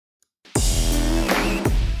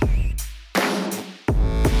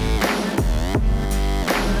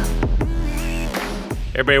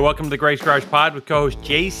Everybody, welcome to the Greg's Garage Pod with co-host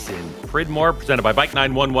Jason Pridmore, presented by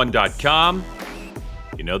Bike911.com.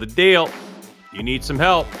 You know the deal. You need some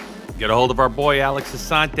help. Get a hold of our boy Alex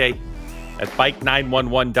Asante at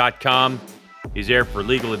Bike911.com. He's there for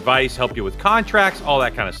legal advice, help you with contracts, all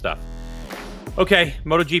that kind of stuff. Okay,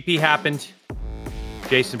 MotoGP happened.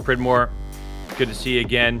 Jason Pridmore, good to see you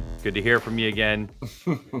again. Good to hear from you again.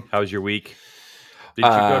 How was your week? Did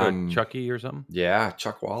you go to Chucky or something? Yeah,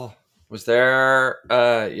 Chuck Walla was there.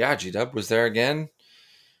 G-Dub was there again,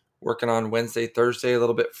 working on Wednesday, Thursday, a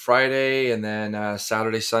little bit Friday, and then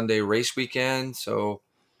Saturday, Sunday race weekend. So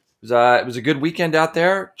it was a good weekend out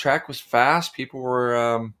there. Track was fast. People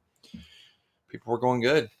were going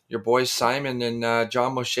good. Your boys Simon and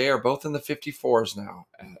John Moshe are both in the 54s now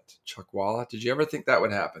at Chuck Walla. Did you ever think that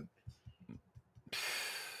would happen?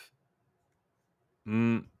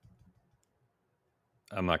 I'm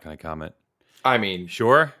not going to comment. I mean,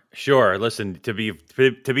 sure. Listen, to be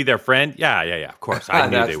their friend, yeah. Of course, I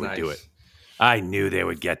knew they would do it. I knew they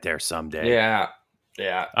would get there someday. Yeah.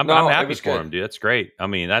 I'm happy for them, dude. That's great. I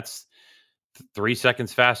mean, that's 3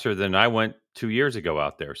 seconds faster than I went 2 years ago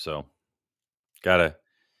out there. So, gotta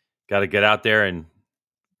get out there and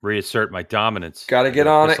reassert my dominance. Gotta get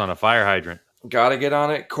on it. On a fire hydrant. Gotta get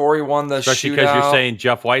on it. Corey won the especially because you're saying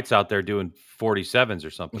Jeff White's out there doing 47s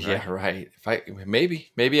or something. Yeah, right.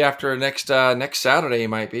 Maybe after next Saturday he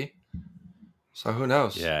might be. So who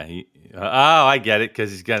knows? Yeah. I get it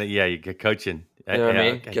because he's gonna. Yeah, you get coaching. You know what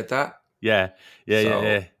I mean? Okay. Get that? Yeah.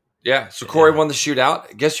 So Corey won the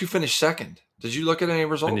shootout. Guess you finished second. Did you look at any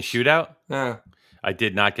results in the shootout? Yeah. I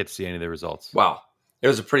did not get to see any of the results. Wow, it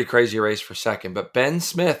was a pretty crazy race for second. But Ben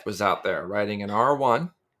Smith was out there riding an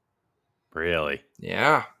R1. Really?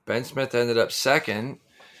 Yeah. Ben Smith ended up second.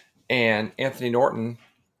 And Anthony Norton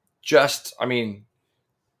Greg,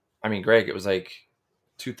 it was like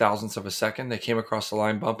 0.02 of a second. They came across the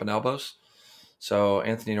line bumping elbows. So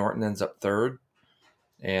Anthony Norton ends up third.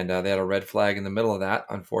 And they had a red flag in the middle of that,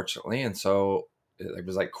 unfortunately. And so it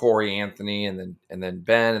was like Corey, Anthony, and then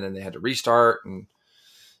Ben, and then they had to restart. And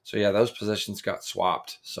so, yeah, those positions got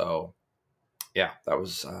swapped. So, yeah, that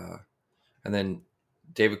was and then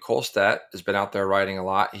David Kolstad has been out there riding a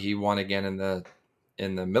lot. He won again in the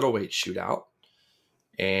middleweight shootout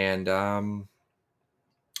and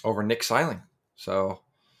over Nick Seiling. So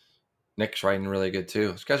Nick's riding really good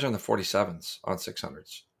too. These guys are in the 47s on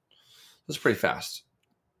 600s. That's pretty fast.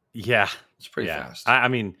 Yeah. It's pretty fast. I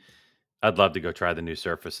mean, I'd love to go try the new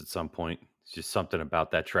surface at some point. It's just something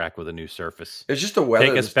about that track with a new surface. It's just the weather.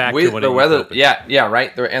 Take us back to when the weather. Yeah,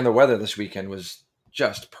 right. And the weather this weekend was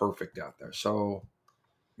just perfect out there. So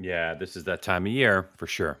yeah, this is that time of year for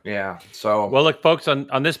sure. Yeah. So, well, look, folks,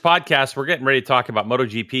 on this podcast, we're getting ready to talk about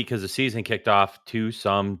MotoGP because the season kicked off to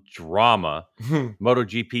some drama.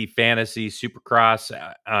 MotoGP Fantasy Supercross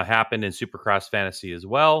happened in Supercross Fantasy as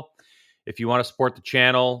well. If you want to support the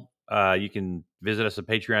channel, you can visit us at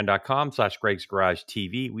patreon.com/Greg's Garage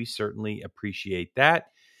TV. We certainly appreciate that.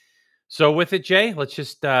 So with it, Jay,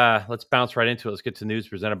 let's bounce right into it. Let's get to news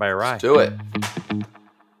presented by ARAI. Let's do it.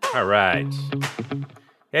 All right.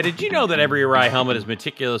 Hey, did you know that every ARAI helmet is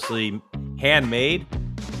meticulously handmade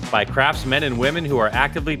by craftsmen and women who are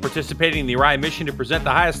actively participating in the ARAI mission to present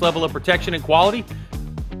the highest level of protection and quality?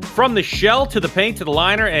 From the shell to the paint to the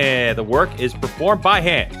liner, and the work is performed by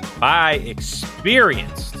hand by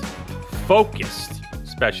experienced, focused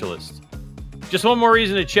specialists. Just one more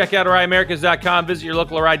reason to check out ARAIAmericas.com. Visit your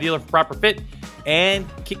local ARAI dealer for proper fit and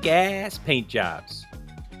kick-ass paint jobs.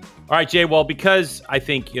 All right, Jay, well, because I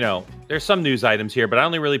think, there's some news items here, but I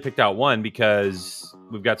only really picked out one because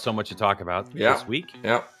we've got so much to talk about this week.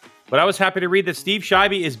 Yeah. But I was happy to read that Steve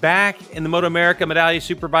Scheibe is back in the Moto America Medallia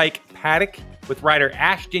Superbike paddock with rider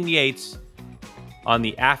Ashton Yates on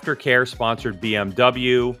the Aftercare-sponsored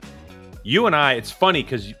BMW. You and I, it's funny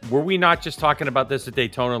because were we not just talking about this at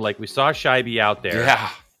Daytona? Like, we saw Scheibe out there. Yeah.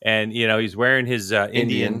 And, he's wearing his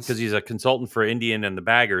Indian because he's a consultant for Indian and the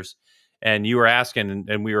Baggers. And you were asking,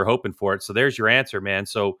 and we were hoping for it. So there's your answer, man.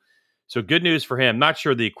 So good news for him. Not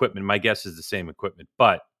sure the equipment. My guess is the same equipment.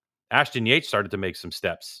 But Ashton Yates started to make some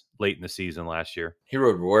steps late in the season last year. He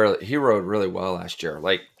rode really well last year.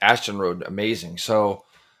 Like, Ashton rode amazing. So,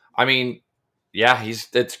 I mean, yeah,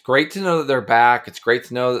 it's great to know that they're back. It's great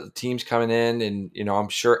to know that the team's coming in. And, I'm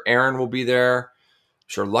sure Aaron will be there. I'm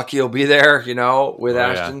sure Lucky will be there, with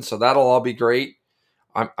Ashton. Yeah. So that'll all be great.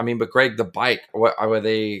 But Greg, the bike, what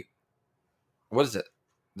is it?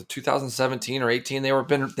 The 2017 or 18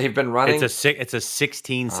 they've been running. It's a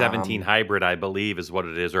 16-17 hybrid, I believe, is what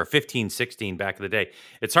it is, or a 15-16 back in the day.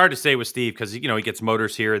 It's hard to say with Steve because he gets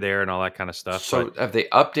motors here or there and all that kind of stuff. So have they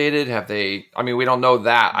updated? Have they? I mean, we don't know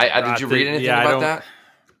that. Did you read anything about that?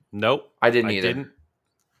 Nope, I didn't I either. didn't.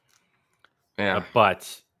 Yeah. But,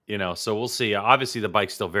 so we'll see. Obviously, the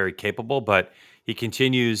bike's still very capable, but he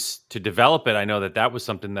continues to develop it. I know that was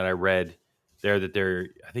something that I read there that they're,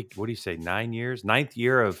 I think, what do you say, 9 years? Ninth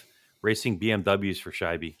year of racing BMWs for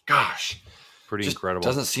Scheibe. Gosh, Pretty just incredible.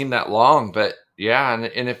 doesn't seem that long, but yeah.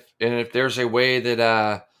 And if there's a way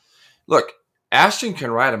that, look, Ashton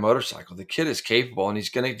can ride a motorcycle. The kid is capable, and he's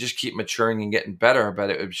going to just keep maturing and getting better. But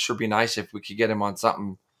it would sure be nice if we could get him on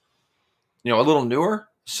something, a little newer.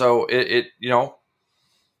 So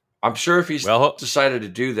I'm sure if he's Well, decided to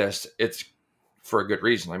do this, it's for a good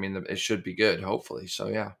reason. I mean, it should be good, hopefully. So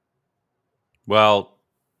yeah. well,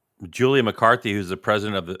 Julia McCarthy, who's the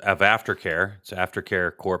president of Aftercare, it's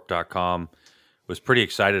aftercarecorp.com, was pretty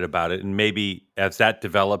excited about it. And maybe as that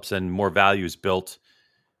develops and more value is built,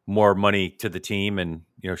 more money to the team, and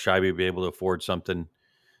Scheibe will be able to afford something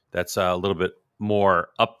that's a little bit more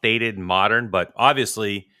updated and modern. But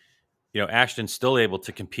obviously, Ashton's still able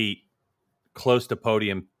to compete close to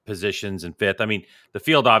podium positions and fifth. I mean, the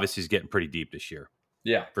field obviously is getting pretty deep this year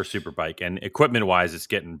Yeah. for Superbike, and equipment wise, it's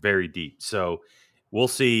getting very deep. So we'll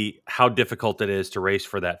see how difficult it is to race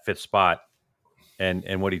for that fifth spot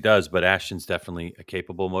and what he does. But Ashton's definitely a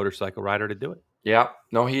capable motorcycle rider to do it. Yeah.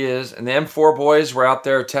 No, he is. And the M4 boys were out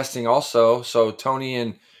there testing also. So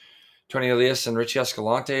Tony Elias and Richie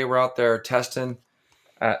Escalante were out there testing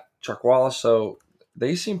at Chuck Wallace. So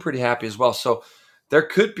they seem pretty happy as well. So there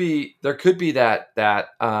could be that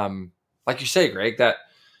like you say, Greg, that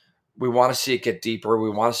we want to see it get deeper.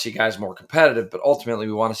 We want to see guys more competitive, but ultimately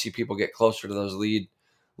we want to see people get closer to those lead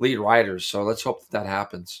riders. So let's hope that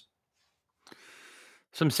happens.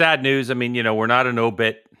 Some sad news. I mean, we're not an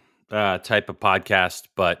obit type of podcast,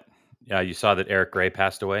 but you saw that Eric Gray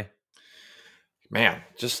passed away. Man,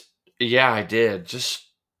 yeah, I did. Just,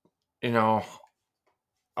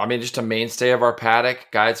 just a mainstay of our paddock.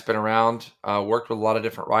 Guy that's been around, worked with a lot of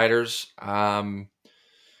different riders. I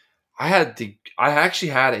actually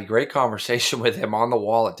had a great conversation with him on the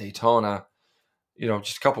wall at Daytona,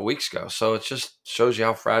 just a couple weeks ago. So it just shows you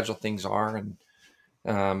how fragile things are, and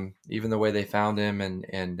even the way they found him,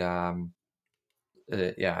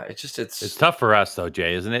 yeah, it's tough for us though,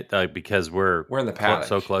 Jay, isn't it? Because we're in the paddock,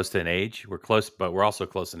 so close to an age. We're close, but we're also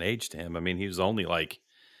close in age to him. I mean, he was only like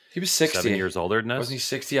he was 60 7 years older than us. Wasn't he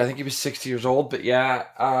 60? I think he was 60 years old. But yeah,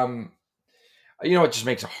 what just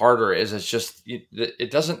makes it harder is it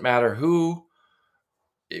doesn't matter who.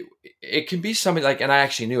 It can be somebody like, and I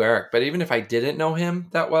actually knew Eric, but even if I didn't know him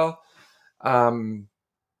that well, when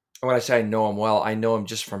I say I know him well, I know him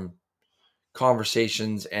just from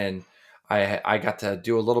conversations, and I got to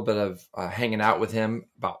do a little bit of hanging out with him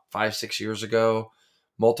about 5-6 years ago,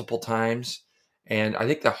 multiple times. And I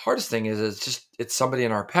think the hardest thing is it's somebody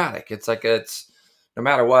in our paddock. It's like no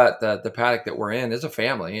matter what, the paddock that we're in is a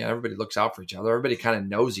family. Everybody looks out for each other. Everybody kind of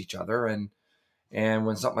knows each other, and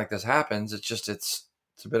when something like this happens,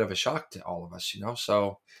 it's a bit of a shock to all of us,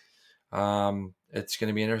 So it's going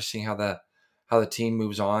to be interesting how the team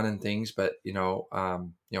moves on and things, but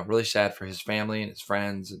really sad for his family and his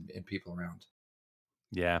friends and people around.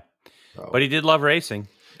 Yeah, So, but he did love racing,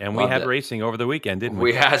 and we had it. Racing over the weekend, didn't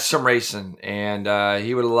we? We had some racing, and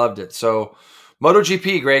he would have loved it. So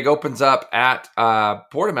MotoGP, Greg, opens up at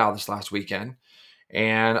Portimao this last weekend,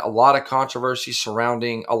 and a lot of controversy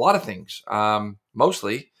surrounding a lot of things,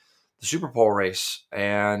 mostly the Super Bowl race.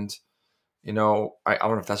 And I don't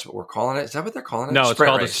know if that's what we're calling it. Is that what they're calling it? No, sprint it's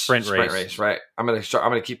called race. a sprint race, right? I'm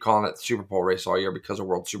gonna keep calling it the Super Bowl race all year because of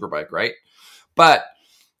World Superbike, right? But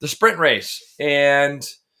the sprint race, and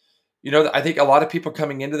I think a lot of people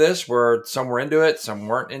coming into this were some were into it, some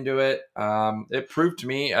weren't into it. It proved to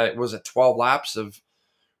me it was 12 laps of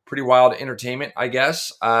pretty wild entertainment, I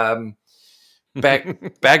guess. Bagnaia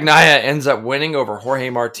ends up winning over Jorge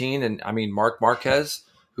Martin and Marc Marquez,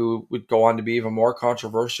 who would go on to be even more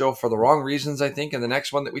controversial for the wrong reasons, I think, in the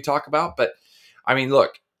next one that we talk about. But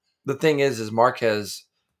look, the thing is Marquez,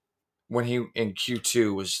 when he in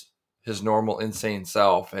Q2 was his normal insane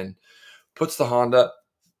self and puts the Honda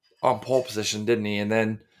on pole position, didn't he? And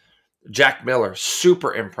then Jack Miller,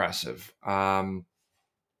 super impressive.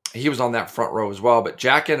 He was on that front row as well, but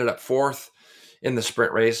Jack ended up fourth in the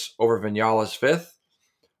sprint race over Vinales fifth.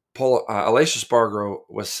 Alessio Spargo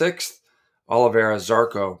was sixth. Oliveira,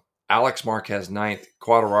 Zarco, Alex Marquez ninth.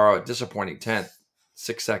 Quadraro, disappointing 10th,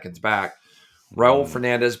 6 seconds back. Raul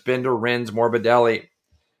Fernandez, Binder, Rins, Morbidelli,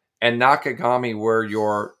 and Nakagami were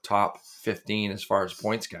your top 15 as far as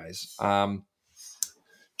points, guys.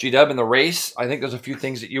 G-Dub in the race, I think there's a few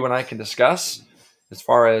things that you and I can discuss as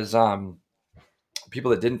far as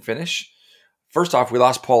people that didn't finish. First off, we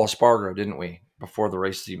lost Paul Espargaro, didn't we, before the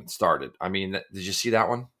race even started? Did you see that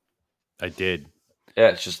one? I did. Yeah,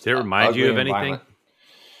 it's just Did it remind you ugly of and anything?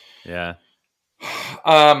 violent.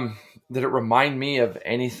 Yeah. Did it remind me of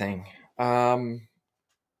anything? Um,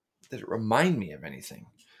 did it remind me of anything?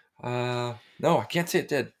 No, I can't say it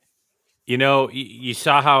did. You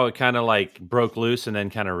saw how it kind of like broke loose and then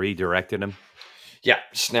kind of redirected him. Yeah,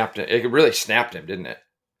 snapped it. It really snapped him, didn't it?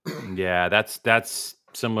 Yeah, that's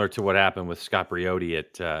similar to what happened with Scott Briotti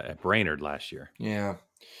at Brainerd last year. Yeah,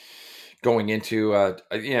 going into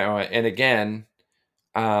and again,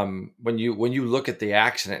 when you look at the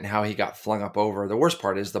accident and how he got flung up over, the worst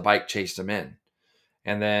part is the bike chased him in,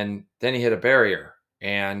 and then he hit a barrier,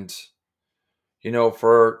 and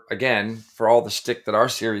for all the stick that our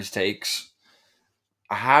series takes,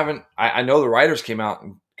 I know the riders came out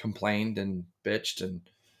and complained and bitched,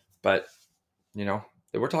 but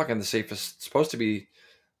we're talking the safest, supposed to be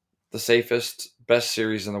the safest, best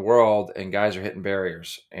series in the world, and guys are hitting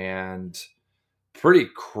barriers, and pretty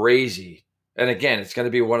crazy. And again, it's going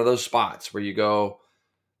to be one of those spots where you go,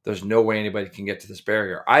 there's no way anybody can get to this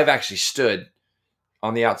barrier. I've actually stood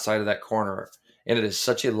on the outside of that corner, and it is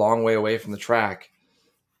such a long way away from the track,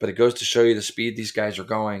 but it goes to show you the speed these guys are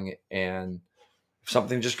going. And if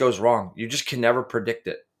something just goes wrong, you just can never predict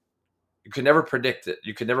it. You could never predict it.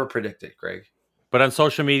 You could never predict it, Greg. But on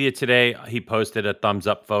social media today, he posted a thumbs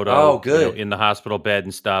up Oh, photo, good. in the hospital bed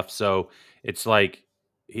and stuff. So it's like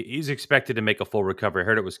he's expected to make a full recovery. I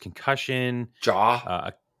heard it was concussion,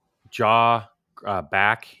 Jaw. jaw,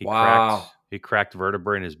 back. Wow. He cracked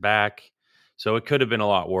vertebrae in his back. So it could have been a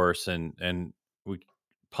lot worse. And we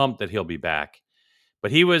pumped that he'll be back.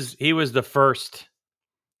 But he was the first.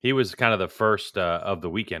 He was kind of the first of the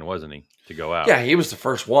weekend, wasn't he, to go out? Yeah, he was the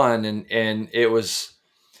first one, and it was,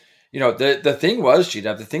 the thing was,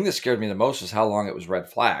 G-Dub, the thing that scared me the most was how long it was red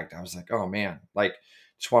flagged. I was like, oh man, like,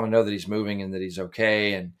 just want to know that he's moving and that he's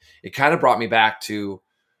okay. And it kind of brought me back to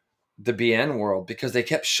the BN world because they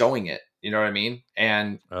kept showing it, you know what I mean?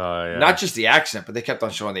 And Yeah. not just the accident, but they kept on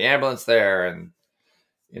showing the ambulance there. And,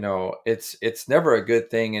 it's never a good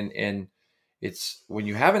thing. And it's when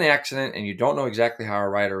you have an accident and you don't know exactly how a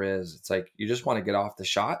rider is, it's like, you just want to get off the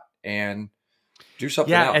shot and do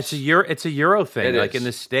something else. It's a Euro thing. It like is. in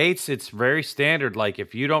the States, it's very standard. Like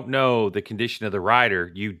if you don't know the condition of the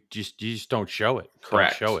rider, you just don't show it.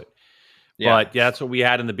 Correct. Don't show it. Yeah. But yeah, that's what we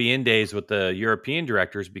had in the BN days with the European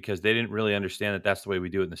directors because they didn't really understand that that's the way we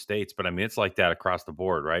do it in the States. But I mean, it's like that across the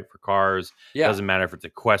board, right? For cars, Yeah. doesn't matter if it's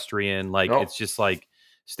equestrian. Like Nope. it's just like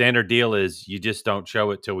standard deal is you just don't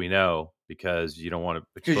show it till we know because you don't want to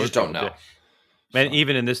expose You just don't people to know. it. And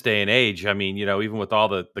even in this day and age, I mean, even with all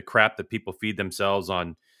the crap that people feed themselves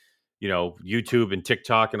on, YouTube and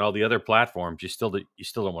TikTok and all the other platforms, you still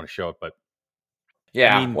don't want to show it. But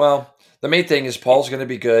Yeah. I mean, Well, the main thing is Paul's going to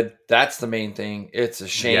be good. That's the main thing. It's a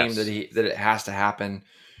shame yes. that it has to happen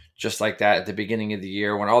just like that at the beginning of the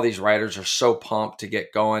year when all these riders are so pumped to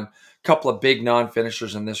get going. A couple of big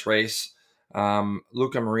non-finishers in this race,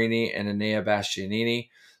 Luca Marini and Enea Bastianini.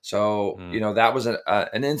 So, that was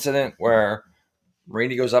an incident where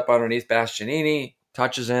Marini goes up underneath Bastianini,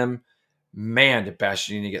 touches him. Man, did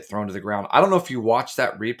Bastianini get thrown to the ground. I don't know if you watched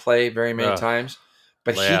that replay very many times,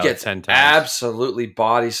 but he gets 10 times. absolutely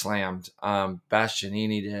body slammed.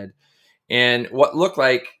 Bastianini did. And what looked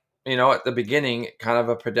like, at the beginning, kind of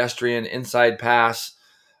a pedestrian inside pass.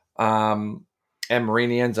 And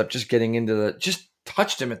Marini ends up just getting just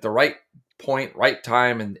touched him at the right point, right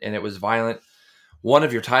time, and it was violent. One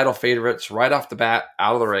of your title favorites right off the bat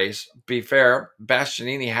out of the race. Be fair,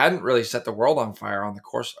 Bastianini hadn't really set the world on fire on the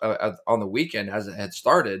course on the weekend as it had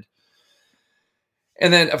started.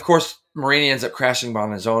 And then, of course, Marini ends up crashing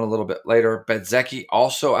on his own a little bit later. Bezzecchi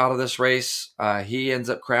also out of this race. He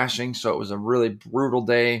ends up crashing, so it was a really brutal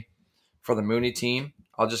day for the Mooney team.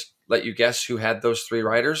 I'll just let you guess who had those three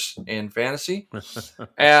riders in fantasy.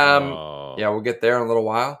 Yeah, we'll get there in a little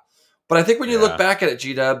while. But I think when you look back at it,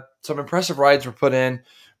 G-Dub, some impressive rides were put in.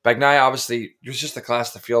 Bagnaia, obviously, it was just the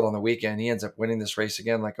class of the field on the weekend. He ends up winning this race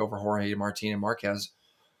again, like over Jorge Martin and Marquez.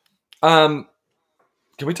 Can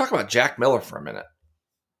we talk about Jack Miller for a minute?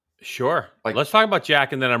 Sure. Let's talk about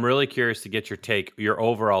Jack, and then I'm really curious to get your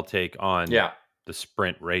overall take on the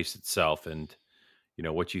sprint race itself and,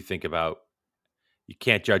 what you think about. You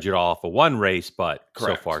can't judge it all off of one race, but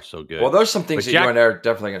so far so good. Well, there's some things that you and I are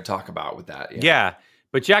definitely going to talk about with that. Yeah,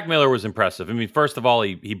 but Jack Miller was impressive. I mean, first of all,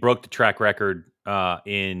 he broke the track record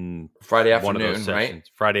in Friday afternoon, one of those sessions. Right?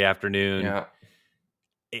 Friday afternoon. Yeah.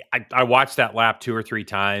 I watched that lap 2 or 3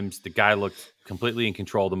 times. The guy looked completely in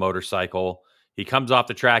control of the motorcycle. He comes off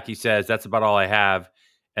the track. He says, "That's about all I have."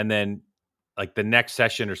 And then, like the next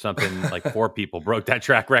session or something, like 4 people broke that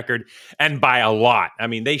track record, and by a lot. I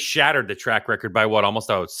mean, they shattered the track record by what,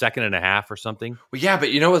 almost a second and a half or something. Well, yeah,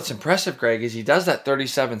 but you know what's impressive, Greg, is he does that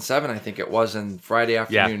 37.7, I think it was, in Friday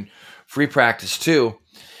afternoon free practice too.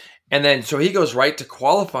 And then so he goes right to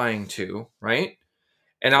qualifying 2, right?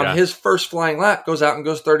 And on his first flying lap, goes out and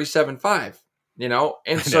goes 37.5,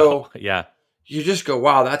 And so you just go,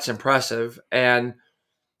 wow, that's impressive. And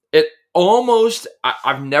it almost,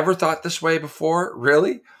 I've never thought this way before,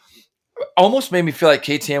 really. Almost made me feel like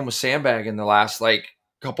KTM was sandbagging the last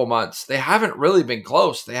couple months. They haven't really been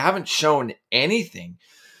close. They haven't shown anything.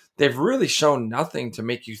 They've really shown nothing to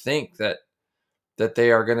make you think that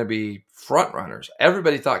they are going to be front runners.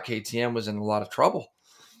 Everybody thought KTM was in a lot of trouble.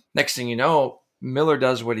 Next thing you know, Miller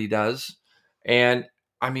does what he does. And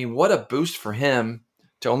I mean, what a boost for him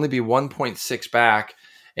to only be 1.6 back.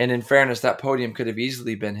 And in fairness, that podium could have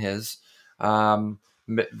easily been his.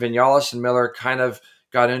 Vinales and Miller kind of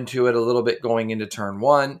got into it a little bit going into turn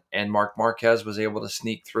 1, and Marc Marquez was able to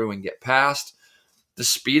sneak through and get past. The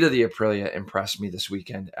speed of the Aprilia impressed me this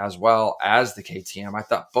weekend, as well as the KTM. I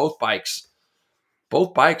thought both bikes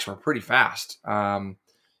were pretty fast.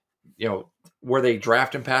 Were they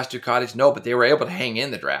drafting past Ducatis? No, but they were able to hang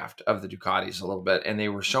in the draft of the Ducatis a little bit, and they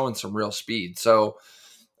were showing some real speed. So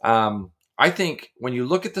I think when you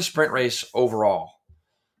look at the sprint race overall,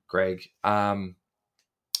 Greg,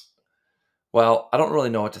 well, I don't really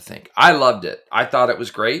know what to think. I loved it. I thought it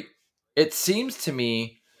was great. It seems to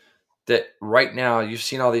me that right now you've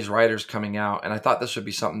seen all these riders coming out, and I thought this would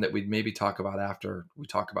be something that we'd maybe talk about after we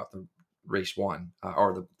talk about the race 1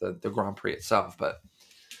 or the Grand Prix itself. But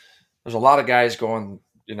there's a lot of guys going,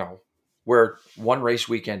 we're one race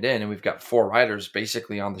weekend in, and we've got 4 riders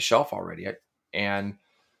basically on the shelf already. And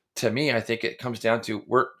to me, I think it comes down to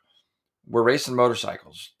we're racing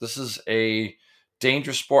motorcycles. This is a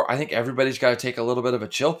dangerous sport. I think everybody's got to take a little bit of a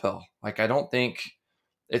chill pill. I don't think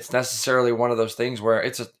it's necessarily one of those things where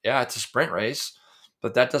it's a sprint race,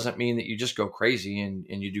 but that doesn't mean that you just go crazy and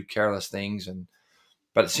you do careless things.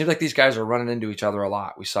 But it seems like these guys are running into each other a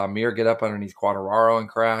lot. We saw Mir get up underneath Quartararo and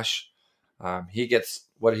crash. He gets,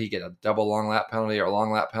 what did he get? A double long lap penalty or a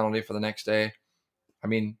long lap penalty for the next day? I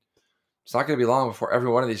mean, it's not going to be long before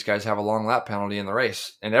every one of these guys have a long lap penalty in the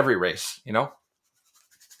race, in every race,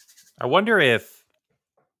 I wonder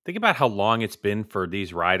think about how long it's been for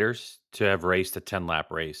these riders to have raced a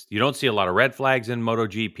 10-lap race. You don't see a lot of red flags in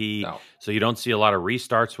MotoGP, No. So you don't see a lot of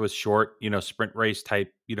restarts with short, sprint race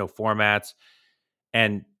type, formats.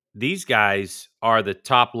 And these guys are the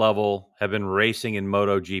top level, have been racing in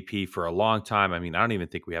MotoGP for a long time. I mean, I don't even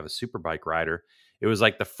think we have a superbike rider. It was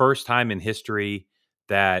like the first time in history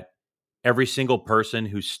that every single person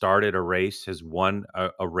who started a race has won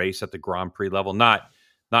a race at the Grand Prix level, not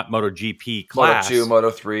MotoGP class. Moto2,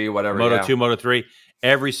 Moto3, whatever. Moto2, Moto3.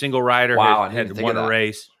 Every single rider had won a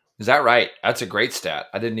race. Is that right? That's a great stat.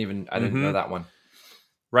 I didn't know that one.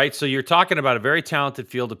 Right. So you're talking about a very talented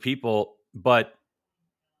field of people, but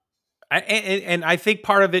I think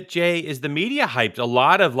part of it, Jay, is the media hyped a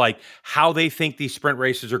lot of how they think these sprint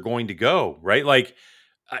races are going to go, right?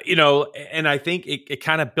 And I think it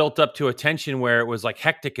kind of built up to a tension where it was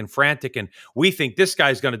hectic and frantic, and we think this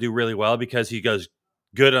guy's going to do really well because he goes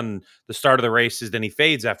good on the start of the races, then he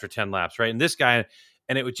fades after 10 laps, right? And this guy,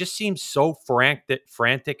 and it would just seem so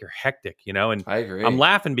frantic or hectic, and I agree. I'm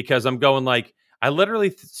laughing because I'm going I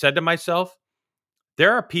literally said to myself,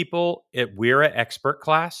 there are people at WERA expert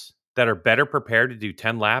class that are better prepared to do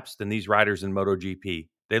 10 laps than these riders in MotoGP.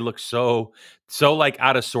 They look so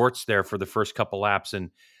out of sorts there for the first couple laps. And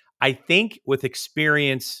I think with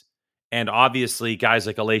experience and obviously guys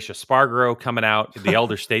like Aleix Espargaro coming out, the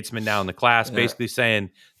elder statesman now in the class, basically saying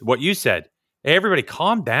what you said. Hey, everybody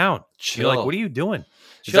calm down. Chill. You're what are you doing?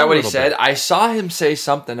 Is that what he said? I saw him say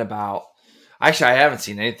something about, actually, I haven't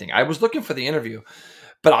seen anything. I was looking for the interview.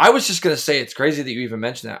 But I was just going to say, it's crazy that you even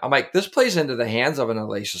mentioned that. I'm this plays into the hands of an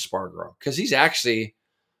Aleix Espargaro because he's actually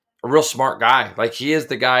a real smart guy. He is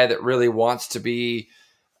the guy that really wants to be,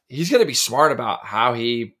 he's going to be smart about how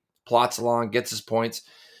he plots along, gets his points.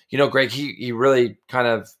 Greg, he really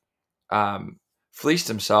kind of fleeced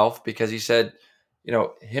himself because he said,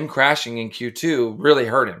 him crashing in Q2 really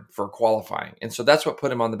hurt him for qualifying. And so that's what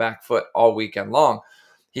put him on the back foot all weekend long.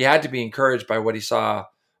 He had to be encouraged by what he saw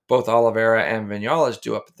both Oliveira and Vinales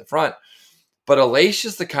do up at the front. But Aleix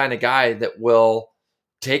is the kind of guy that will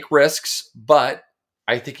take risks, but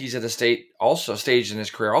I think he's at a stage in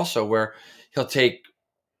his career also where he'll take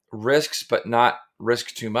risks, but not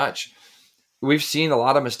risk too much. We've seen a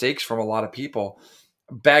lot of mistakes from a lot of people.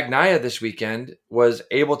 Bagnaia this weekend was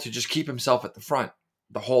able to just keep himself at the front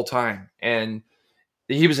the whole time. And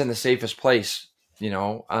he was in the safest place,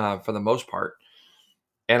 for the most part.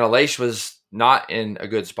 And Aleix was not in a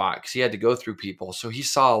good spot because he had to go through people. So he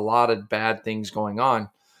saw a lot of bad things going on.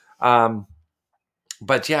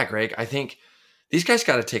 But yeah, Greg, I think these guys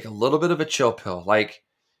got to take a little bit of a chill pill. Like,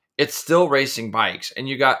 it's still racing bikes, and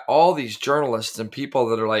you got all these journalists and people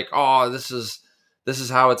that are like, "Oh, this is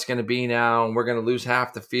how it's going to be now, and we're going to lose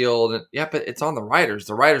half the field." And yeah, but it's on the riders.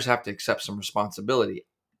 The riders have to accept some responsibility,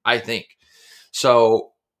 I think.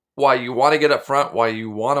 So while you want to get up front, while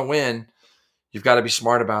you want to win, you've got to be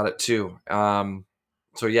smart about it too.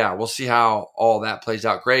 So yeah, we'll see how all that plays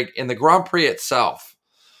out. Greg, in the Grand Prix itself,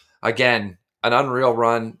 again, an unreal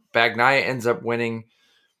run. Bagnaia ends up winning.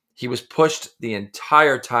 He was pushed the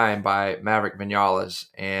entire time by Maverick Vinales,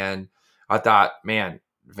 and I thought, man,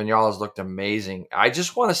 Vinales looked amazing. I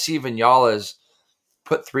just want to see Vinales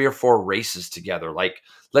put 3 or 4 races together. Like,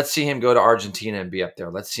 let's see him go to Argentina and be up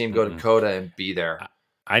there. Let's see him go to Coda and be there.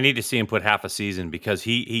 I need to see him put half a season because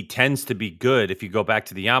he tends to be good if you go back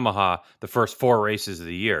to the Yamaha the first 4 races of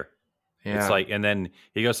the year. Yeah. It's like, and then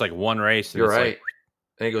he goes like one race. And You're it's right. Like,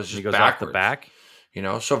 and he goes just backwards. Off the back.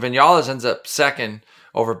 So Vinales ends up second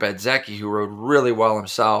over Bezzecchi, who rode really well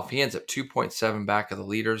himself. He ends up 2.7 back of the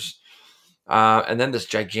leaders. And then this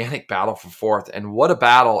gigantic battle for fourth. And what a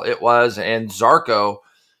battle it was. And Zarco,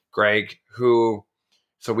 Greg,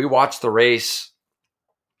 so we watched the race.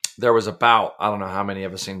 There was about, I don't know how many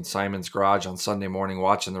of us in Simon's garage on Sunday morning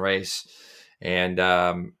watching the race. And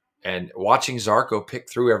watching Zarco pick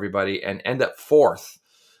through everybody and end up fourth.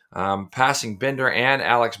 Passing Binder and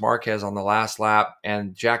Alex Marquez on the last lap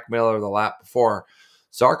and Jack Miller the lap before.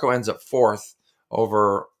 Zarco ends up fourth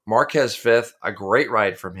over Marquez fifth, a great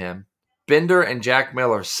ride from him. Binder and Jack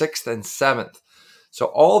Miller sixth and seventh. So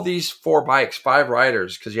all these 4 bikes, 5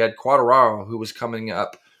 riders, because you had Quartararo who was coming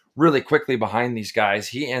up really quickly behind these guys.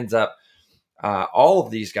 He ends up, all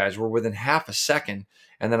of these guys were within half a second.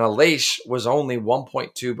 And then Aleix was only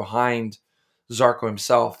 1.2 behind Zarco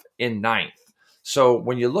himself in ninth. So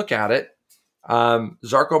when you look at it,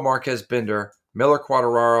 Zarco, Marquez, Binder, Miller,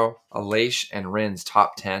 Quartararo, Aleix, and Rins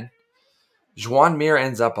top 10. Joan Mir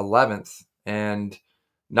ends up 11th, and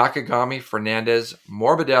Nakagami, Fernandez,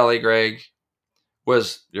 Morbidelli, Greg,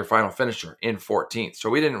 was your final finisher in 14th. So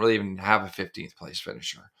we didn't really even have a 15th place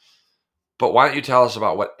finisher. But why don't you tell us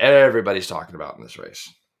about what everybody's talking about in this race?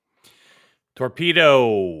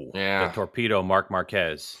 Torpedo. Yeah. The Torpedo, Marc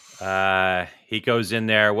Marquez. He goes in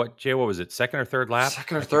there. What was it? Second or third lap?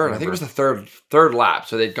 Second or third. I think it was the third lap.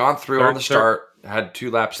 So they'd gone through on the start, had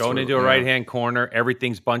 2 laps going into a right-hand corner.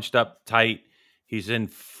 Everything's bunched up tight. He's in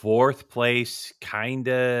 4th place, kind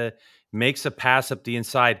of makes a pass up the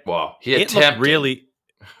inside. Wow. He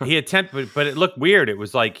attempted, but it looked weird. It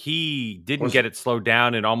was like he didn't get it slowed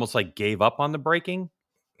down and almost like gave up on the braking.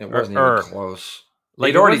 It wasn't even close. Like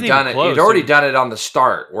he'd already done it. He'd already done it on the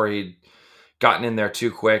start where he'd gotten in there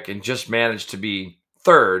too quick and just managed to be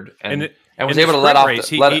third and was able to let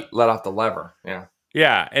off the lever. Yeah.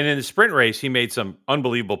 Yeah, and in the sprint race, he made some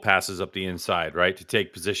unbelievable passes up the inside, right, to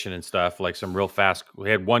take position and stuff, like some real fast. We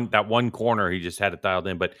had that one corner, he just had it dialed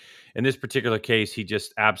in. But in this particular case, he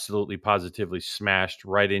just absolutely positively smashed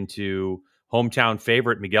right into hometown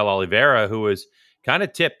favorite Miguel Oliveira, who was kind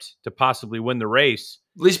of tipped to possibly win the race.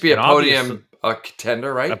 At least be a podium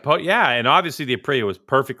contender, right? And obviously the Aprilia was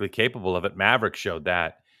perfectly capable of it. Maverick showed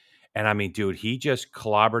that. And I mean, dude, he just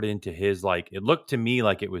clobbered into his, it looked to me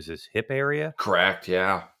like it was his hip area. Correct,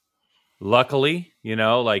 yeah. Luckily,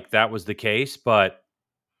 that was the case, but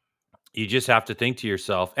you just have to think to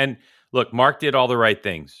yourself. And look, Mark did all the right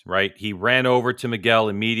things, right? He ran over to Miguel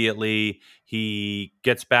immediately. He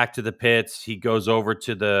gets back to the pits. He goes over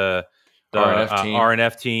to the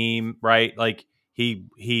RNF team, right? Like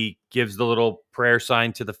he gives the little prayer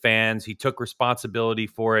sign to the fans. He took responsibility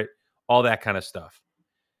for it, all that kind of stuff.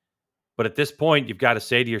 But at this point, you've got to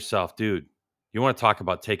say to yourself, dude, you want to talk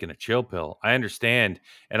about taking a chill pill. I understand.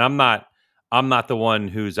 And I'm not the one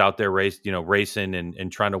who's out there racing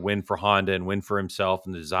and trying to win for Honda and win for himself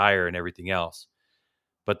and the desire and everything else.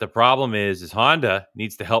 But the problem is Honda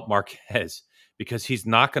needs to help Marquez because he's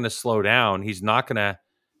not going to slow down. He's not going to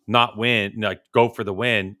not win, go for the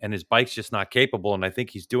win. And his bike's just not capable. And I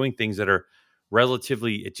think he's doing things that are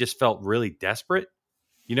it just felt really desperate,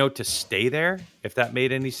 to stay there, if that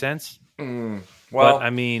made any sense. Well, but,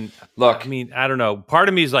 I mean, I don't know. Part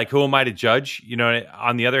of me is like, who am I to judge?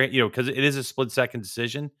 On the other hand, because it is a split-second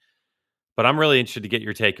decision. But I'm really interested to get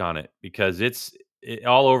your take on it because it's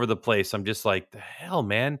all over the place. I'm just like, the hell,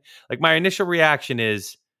 man. Like, my initial reaction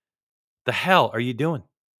is, the hell are you doing?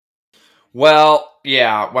 Well,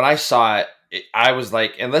 yeah. When I saw it, I was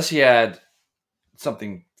like, unless he had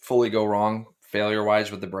something fully go wrong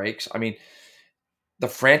failure-wise with the brakes. I mean, the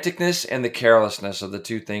franticness and the carelessness of the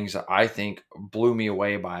two things that I think blew me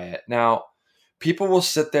away by it. Now, people will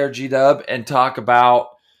sit there, G-Dub, and talk about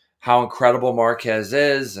how incredible Marquez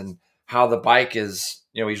is and how the bike is,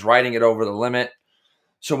 he's riding it over the limit.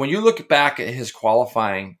 So when you look back at his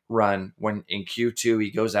qualifying run, when in Q2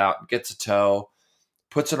 he goes out, gets a tow,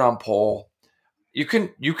 puts it on pole, you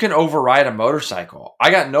can override a motorcycle.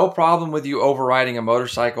 I got no problem with you overriding a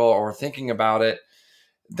motorcycle or thinking about it.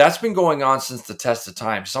 That's been going on since the test of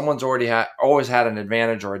time. Someone's always had an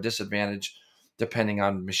advantage or a disadvantage depending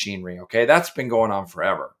on machinery, okay? That's been going on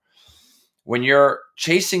forever. When you're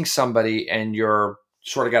chasing somebody and you're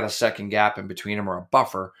sort of got a second gap in between them or a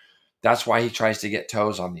buffer, that's why he tries to get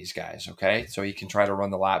toes on these guys, okay? So he can try to run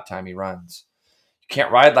the lap time he runs. You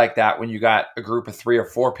can't ride like that when you got a group of 3 or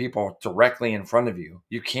 4 people directly in front of you.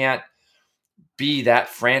 You can't be that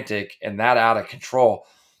frantic and that out of control.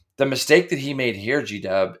 The mistake that he made here,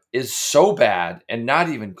 G-Dub, is so bad and not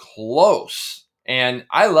even close. And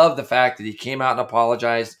I love the fact that he came out and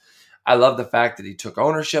apologized. I love the fact that he took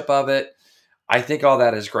ownership of it. I think all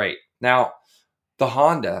that is great. Now, the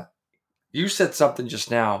Honda, you said something just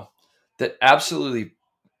now that absolutely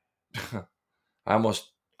I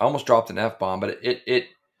almost dropped an F-bomb, but it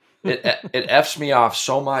F's me off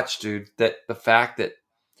so much, dude, that the fact that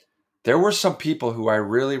there were some people who I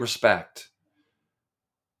really respect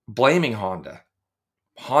blaming Honda.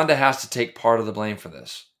 Honda has to take part of the blame for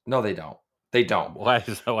this. No, they don't. They don't. Why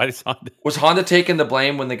does Honda? Was Honda taking the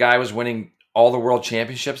blame when the guy was winning all the world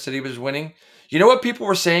championships that he was winning? You know what people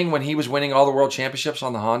were saying when he was winning all the world championships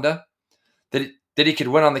on the Honda? That he could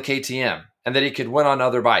win on the KTM and that he could win on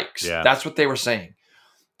other bikes. Yeah. That's what they were saying.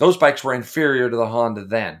 Those bikes were inferior to the Honda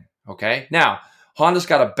then, okay? Now, Honda's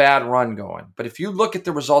got a bad run going, but if you look at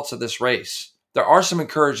the results of this race, there are some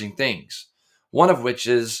encouraging things. One of which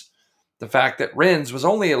is the fact that Rins was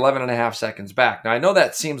only 11 and a half seconds back. Now, I know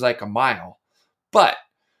that seems like a mile, but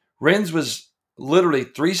Rins was literally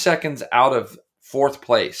 3 seconds out of 4th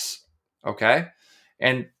place, okay?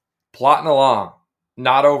 And plotting along,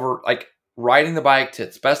 not over, like riding the bike to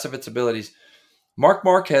its best of its abilities. Marc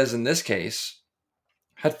Marquez, in this case,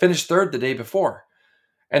 had finished 3rd the day before.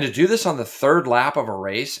 And to do this on the 3rd lap of a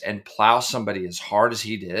race and plow somebody as hard as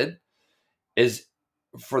he did is,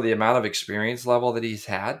 for the amount of experience level that he's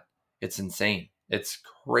had, it's insane. It's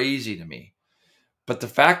crazy to me. But the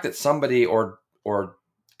fact that somebody or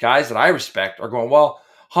guys that I respect are going, well,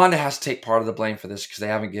 Honda has to take part of the blame for this because they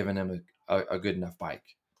haven't given him a good enough bike.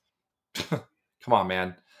 Come on,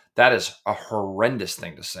 man. That is a horrendous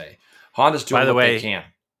thing to say. Honda's doing what they can.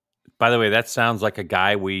 By the way, that sounds like a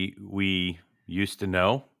guy we used to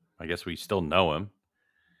know. I guess we still know him.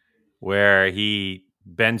 Where he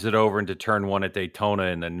bends it over into turn 1 at Daytona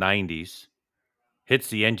in the 90s, hits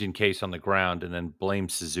the engine case on the ground, and then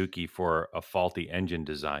blames Suzuki for a faulty engine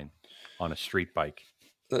design on a street bike.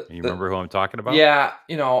 You remember who I'm talking about? Yeah,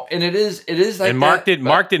 and it is like. And Mark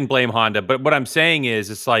didn't blame Honda, but what I'm saying is,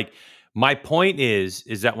 it's like, my point is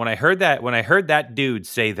that when I heard that dude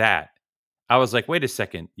say that, I was like, wait a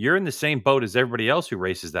second, you're in the same boat as everybody else who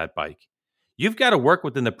races that bike. You've got to work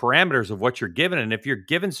within the parameters of what you're given. And if you're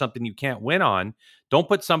given something you can't win on, don't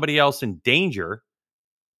put somebody else in danger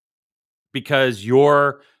because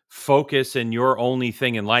your focus and your only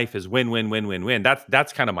thing in life is win, win, win, win, win.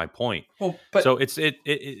 That's kind of my point. Well, but so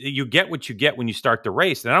you get what you get when you start the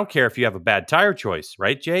race. And I don't care if you have a bad tire choice,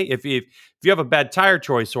 right, Jay? If you have a bad tire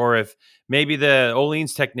choice, or if maybe the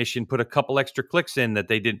Olean's technician put a couple extra clicks in that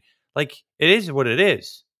they didn't, like, it is what it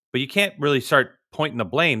is. But you can't really start pointing the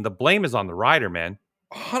blame. The blame is on the rider, man.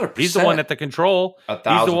 100%. He's the one at the control.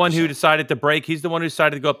 1,000%. He's the one who decided to brake. He's the one who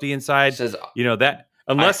decided to go up the inside. Says, that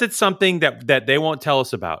unless it's something that they won't tell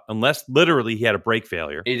us about, unless literally he had a brake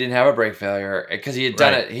failure. He didn't have a brake failure because he had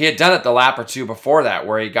done it. He had done it the lap or two before that,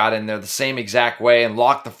 where he got in there the same exact way and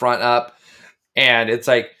locked the front up. And it's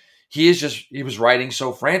like he was riding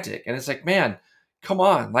so frantic, and it's like, man, come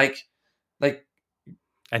on, like.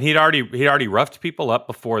 And he'd already roughed people up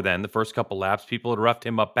before then. The first couple laps, people had roughed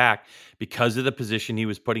him up back because of the position he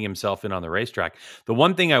was putting himself in on the racetrack. The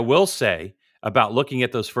one thing I will say about looking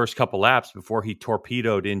at those first couple laps before he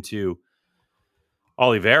torpedoed into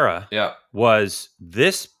Oliveira was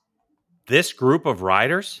this group of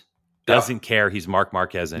riders doesn't care he's Marc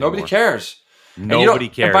Marquez anymore. Nobody cares. Nobody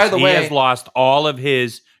cares. And by the way, he has lost all of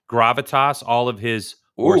his gravitas, all of his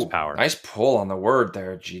horsepower. Nice pull on the word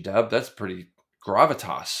there, G-Dub. That's pretty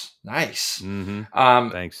gravitas. Nice. Mm-hmm.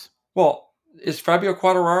 Thanks. Well, is Fabio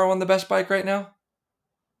Quartararo on the best bike right now?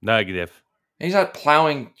 Negative. He's not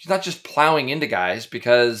plowing. He's not just plowing into guys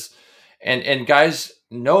because, and guys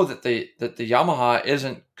know that the Yamaha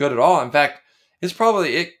isn't good at all. In fact, It's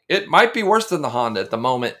probably it might be worse than the Honda at the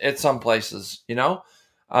moment at some places,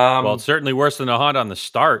 Well, it's certainly worse than the Honda on the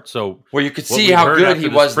start. So Where you could what see we'd how heard good he after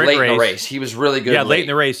the was sprint late in the race, race. He was really good yeah, late in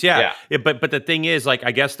the late. race, yeah. Yeah. But the thing is, like,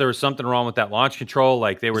 I guess there was something wrong with that launch control.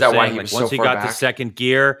 Like they Is were that why saying, he like was once so he far got to back? second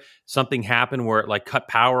gear, something happened where it like cut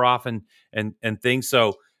power off and things.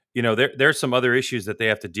 So there's some other issues that they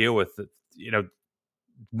have to deal with.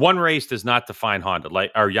 One race does not define Honda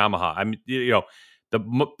like or Yamaha. I mean,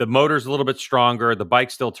 the motor's a little bit stronger. The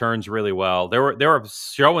bike still turns really well. They were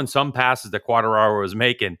showing some passes that Quartararo was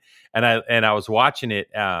making, and I was watching it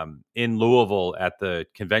in Louisville at the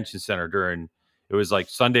convention center during. It was like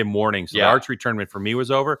Sunday morning, so the Yeah. archery tournament for me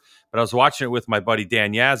was over. But I was watching it with my buddy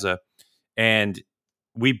Dan Yazza, and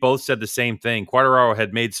we both said the same thing. Quartararo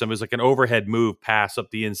had made it was like an overhead move pass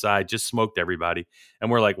up the inside, just smoked everybody.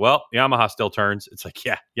 And we're like, well, Yamaha still turns. It's like,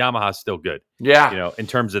 yeah, Yamaha's still good, Yeah. in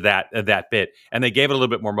terms of that bit. And they gave it a little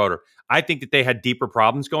bit more motor. I think that they had deeper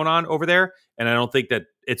problems going on over there. And I don't think that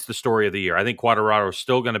it's the story of the year. I think Quartararo is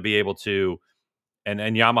still going to be able to, and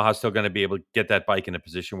Yamaha's still going to be able to get that bike in a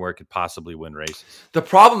position where it could possibly win races. The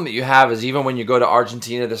problem that you have is even when you go to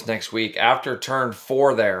Argentina this next week, after turn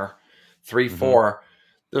 4 there, 3, 4,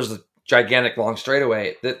 there's a gigantic long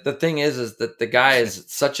straightaway. The thing is that the guy is at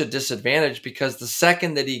such a disadvantage because the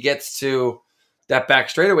second that he gets to that back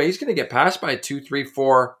straightaway, he's going to get passed by 2, 3,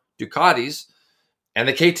 4 Ducatis, and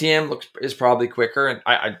the KTM is probably quicker.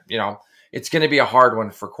 And it's going to be a hard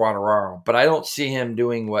one for Quartararo, but I don't see him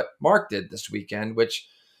doing what Mark did this weekend, which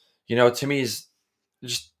to me is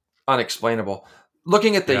just unexplainable.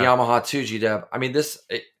 Looking at the Yamaha 2 GW, I mean,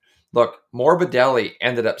 look, Morbidelli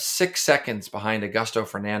ended up 6 seconds behind Augusto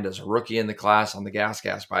Fernandez, a rookie in the class on the gas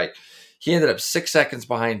bike. He ended up 6 seconds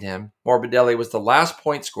behind him. Morbidelli was the last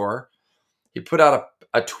point scorer. He put out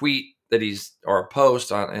a tweet or a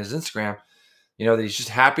post on his Instagram, that he's just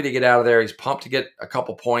happy to get out of there. He's pumped to get a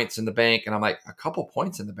couple points in the bank. And I'm like, a couple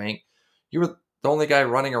points in the bank? You were the only guy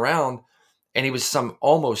running around. And he was some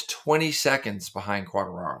almost 20 seconds behind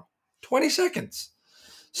Quartararo. 20 seconds.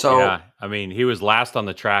 So yeah, I mean, he was last on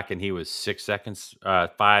the track, and he was 6 seconds,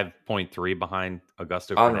 5.3 behind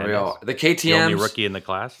Augusto unreal. Fernandez. The KTMs, the only rookie in the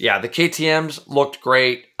class. Yeah, the KTMs looked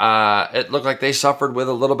great. It looked like they suffered with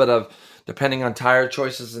a little bit of, depending on tire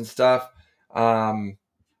choices and stuff.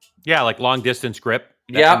 Yeah, like long distance grip.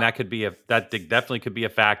 Yeah, and that definitely could be a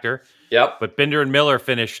factor. Yep. But Binder and Miller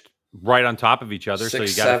finished right on top of each other, so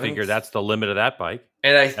you got to 6th, figure that's the limit of that bike.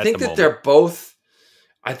 And I think that they're both.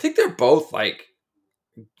 I think they're both like.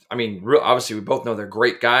 I mean, obviously, we both know they're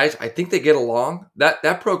great guys. I think they get along.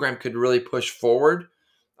 That program could really push forward.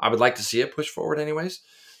 I would like to see it push forward, anyways.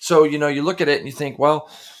 So you look at it and you think,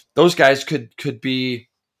 well, those guys could be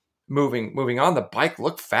moving on. The bike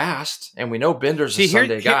looked fast, and we know Binder's a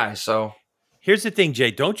Sunday guy. So here's the thing,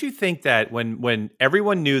 Jay. Don't you think that when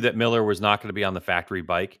everyone knew that Miller was not going to be on the factory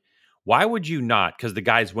bike, why would you not? Because the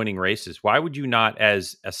guy's winning races. Why would you not,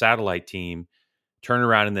 as a satellite team, turn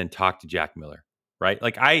around and then talk to Jack Miller? Right?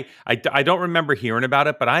 Like I don't remember hearing about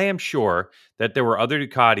it, but I am sure that there were other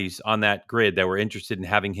Ducatis on that grid that were interested in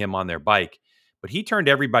having him on their bike. But he turned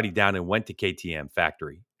everybody down and went to KTM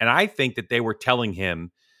factory. And I think that they were telling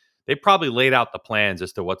him, they probably laid out the plans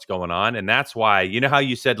as to what's going on. And that's why, how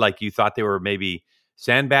you said like you thought they were maybe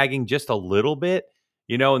sandbagging just a little bit,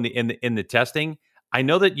 in the testing. I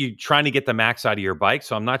know that you're trying to get the max out of your bike,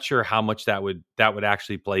 so I'm not sure how much that would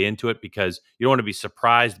actually play into it, because you don't want to be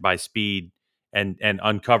surprised by speed and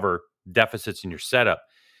uncover deficits in your setup.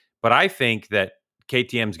 But I think that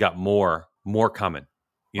KTM's got more coming.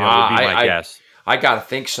 Would be my guess. I gotta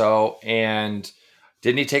think so. And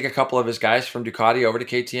didn't he take a couple of his guys from Ducati over to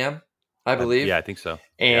KTM? I believe. Yeah, I think so.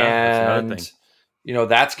 And that's another thing.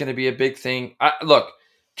 That's going to be a big thing. Look,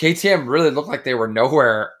 KTM really looked like they were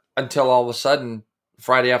nowhere until all of a sudden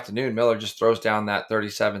Friday afternoon, Miller just throws down that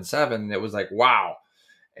 37.7, and it was like, wow,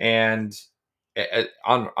 and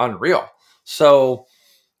unreal. So,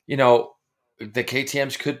 the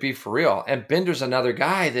KTMs could be for real. And Binder's another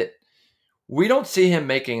guy that we don't see him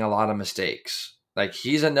making a lot of mistakes. Like,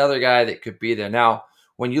 he's another guy that could be there. Now,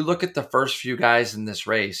 when you look at the first few guys in this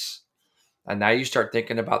race, and now you start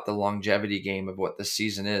thinking about the longevity game of what this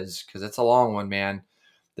season is, because it's a long one, man.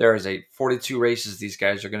 There is 42 races these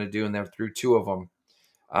guys are going to do, and they're through 2 of them.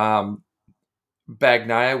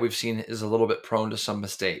 Bagnaia, we've seen, is a little bit prone to some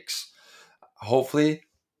mistakes. Hopefully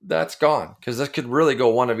that's gone, because this could really go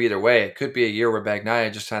one of either way. It could be a year where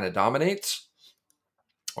Bagnaia just kind of dominates,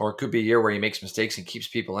 or it could be a year where he makes mistakes and keeps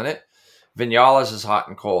people in it. Vinales is hot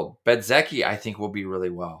and cold. Bezzecchi, I think, will be really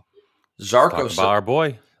well. Zarco, talk about our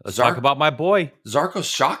boy. Let's talk about my boy. Zarco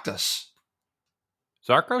shocked us.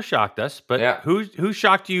 Zarco shocked us, but Yeah. who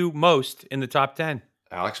shocked you most in the top 10?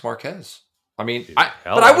 Alex Marquez. I mean, Dude, but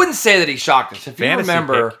hell I of a wouldn't say that he shocked us. If you fantasy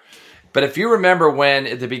remember, pick. but if you remember when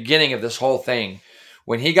at the beginning of this whole thing,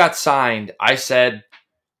 when he got signed, I said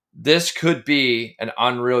this could be an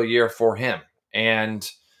unreal year for him. And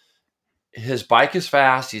his bike is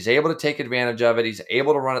fast. He's able to take advantage of it. He's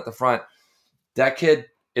able to run at the front. That kid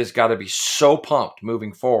has got to be so pumped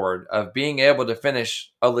moving forward of being able to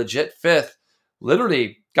finish a legit fifth.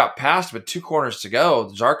 Literally got past with 2 corners to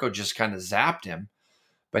go. Zarco just kind of zapped him,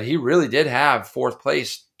 but he really did have fourth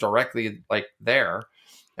place directly like there.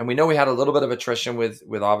 And we know we had a little bit of attrition with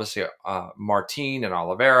obviously Martin and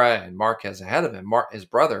Oliveira and Marquez ahead of him, his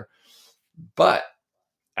brother. But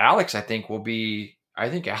Alex, I think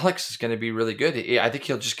Alex is going to be really good. I think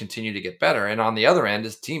he'll just continue to get better. And on the other end,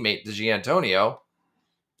 his teammate, Antonio,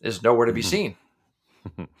 is nowhere to be seen.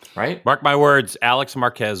 Right? Mark my words, Alex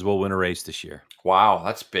Marquez will win a race this year. Wow,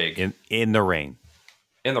 that's big. In the rain.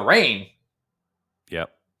 In the rain? Yep.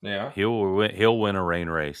 Yeah. He'll win a rain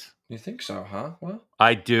race. You think so, huh? Well,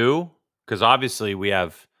 I do, because obviously we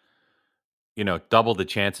have, double the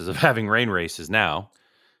chances of having rain races now.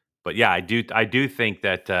 But yeah, I do think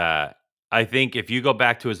that I think if you go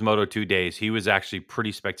back to his Moto2 days, he was actually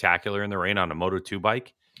pretty spectacular in the rain on a Moto2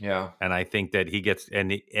 bike. Yeah. And I think that he gets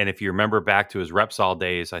and if you remember back to his Repsol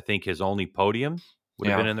days, I think his only podium would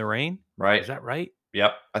have been in the rain. Right. Is that right?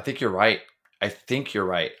 Yep. I think you're right.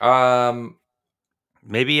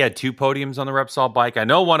 Maybe he had 2 podiums on the Repsol bike. I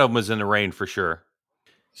know one of them was in the rain for sure.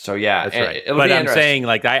 So yeah, that's right. It'll but be I'm saying,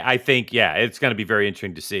 like, I think, yeah, it's going to be very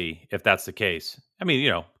interesting to see if that's the case. I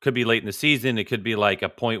mean, could be late in the season. It could be like a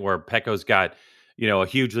point where Pecco's got, a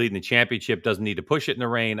huge lead in the championship, doesn't need to push it in the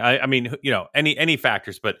rain. I mean, any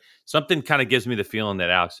factors, but something kind of gives me the feeling that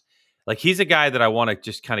Alex, like, he's a guy that I want to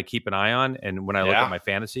just kind of keep an eye on. And when I look at my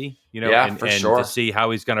fantasy, and sure. to see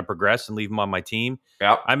how he's going to progress and leave him on my team.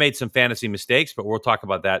 Yep. I made some fantasy mistakes, but we'll talk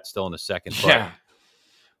about that still in a second. Yeah.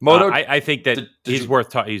 But, I think that he's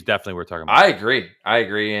definitely worth talking about. I agree.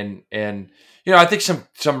 And I think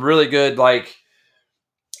some really good, like,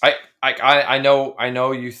 I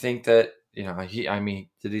know you think that,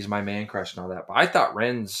 that he's my man crush and all that, but I thought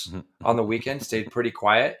Rins on the weekend stayed pretty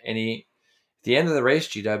quiet, and at the end of the race,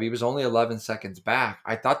 GW, he was only 11 seconds back.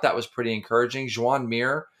 I thought that was pretty encouraging. Joan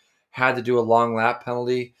Mir had to do a long lap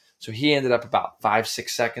penalty, so he ended up about 5-6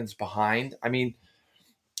 seconds behind. I mean,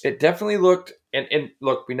 it definitely looked, and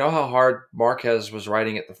look, we know how hard Marquez was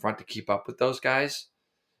riding at the front to keep up with those guys,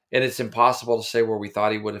 and it's impossible to say where we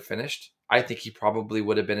thought he would have finished. I think he probably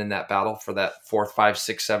would have been in that battle for that 4th, 5,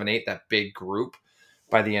 6, 7, 8, that big group.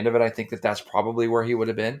 By the end of it, I think that's probably where he would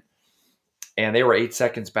have been. And they were 8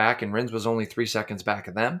 seconds back, and Rins was only 3 seconds back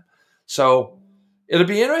of them. So it'll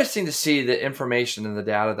be interesting to see the information and the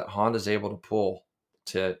data that Honda's able to pull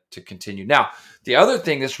to continue. Now, the other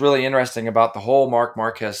thing that's really interesting about the whole Marc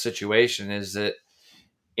Marquez situation is that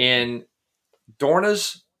in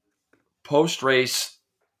Dorna's post-race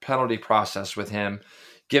penalty process with him,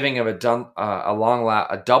 giving him a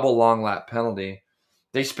double long lap penalty,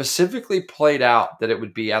 they specifically played out that it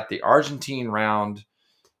would be at the Argentine round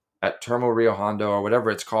at Termo Rio Hondo or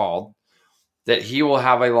whatever it's called, that he will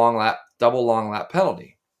have a double long lap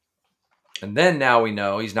penalty. And then now we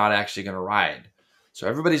know he's not actually going to ride. So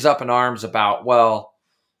everybody's up in arms about, well,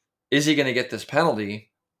 is he going to get this penalty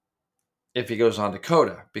if he goes on to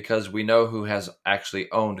Coda? Because we know who has actually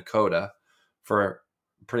owned Coda for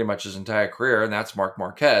pretty much his entire career, and that's Marc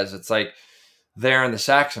Marquez. It's like there in the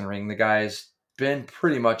Saxon ring, the guy's been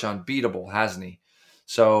pretty much unbeatable, hasn't he?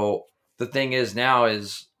 So the thing is now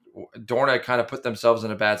is Dorna kind of put themselves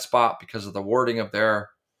in a bad spot because of the wording of their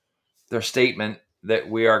statement that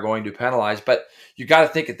we are going to penalize. But you got to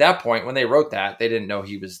think at that point when they wrote that, they didn't know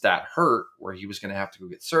he was that hurt where he was going to have to go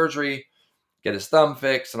get surgery, get his thumb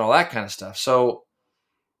fixed, and all that kind of stuff. So,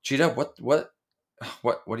 Cheetah, what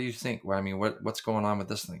do you think? I mean, what's going on with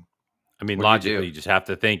this thing? I mean, logically, you just have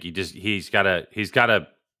to think he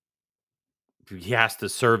has to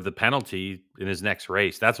serve the penalty in his next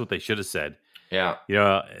race. That's what they should have said. Yeah.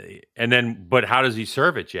 And then, but how does he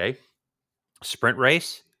serve it, Jay? Sprint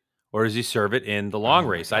race? Or does he serve it in the long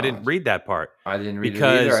race? God. I didn't read that part. I didn't read it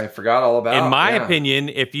either. I forgot all about it. In my opinion,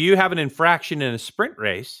 if you have an infraction in a sprint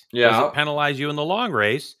race, does it penalize you in the long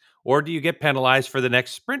race? Or do you get penalized for the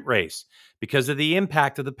next sprint race because of the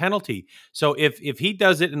impact of the penalty? So if he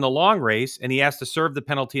does it in the long race and he has to serve the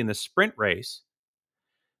penalty in the sprint race,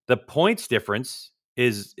 the points difference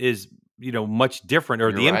is much different,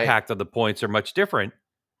 or the impact of the points are much different.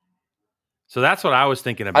 So that's what I was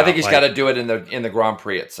thinking about. I think he's got to do it in the Grand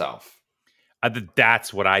Prix itself.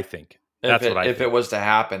 That's what I think. That's what I if think. it was to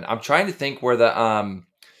happen. I'm trying to think where the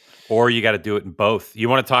Or you got to do it in both. You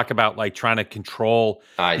want to talk about like trying to control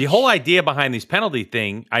the whole idea behind these penalty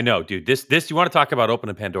thing. I know, dude. This you want to talk about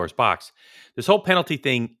opening Pandora's box. This whole penalty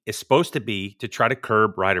thing is supposed to be to try to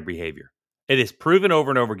curb rider behavior. It is proven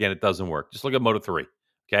over and over again it doesn't work. Just look at Moto3.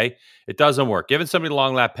 Okay, it doesn't work. Giving somebody the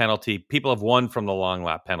long lap penalty, people have won from the long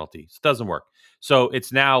lap penalties. It doesn't work. So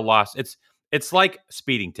it's now lost. It's like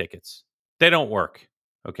speeding tickets. They don't work.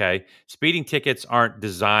 Okay, speeding tickets aren't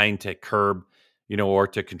designed to curb or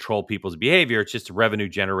to control people's behavior. It's just a revenue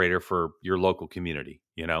generator for your local community,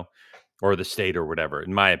 or the state or whatever,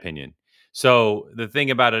 in my opinion. So the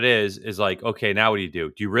thing about it is like, okay, now what do?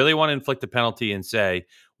 Do you really want to inflict a penalty and say,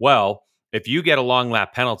 well, if you get a long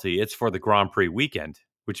lap penalty, it's for the Grand Prix weekend,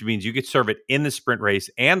 which means you could serve it in the sprint race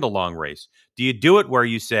and the long race? Do you do it where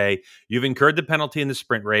you say you've incurred the penalty in the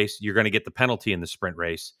sprint race, you're going to get the penalty in the sprint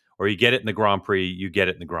race, or you get it in the Grand Prix, you get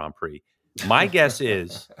it in the Grand Prix? My guess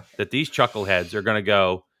is that these chuckleheads are going to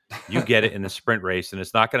go, you get it in the sprint race, and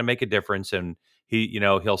it's not going to make a difference. And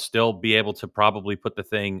he'll still be able to probably put the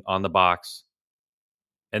thing on the box.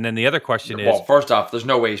 And then the other question is, well, first off, there's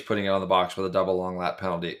no way he's putting it on the box with a double long lap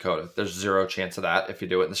penalty at Coda. There's zero chance of that if you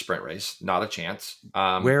do it in the sprint race. Not a chance.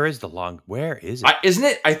 Where is it? Isn't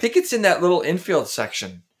it? I think it's in that little infield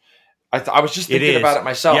section. I was just thinking about it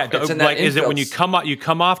myself. Yeah, it's in that is it when you come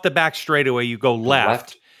off the back straightaway, you go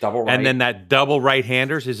left double right, and then that double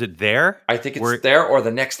right-handers? Is it there? I think it's there or the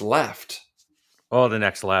next left. Oh, the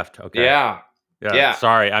next left. Okay. Yeah.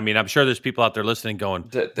 Sorry. I mean, I'm sure there's people out there listening going,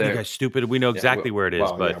 you guys stupid. We know exactly where it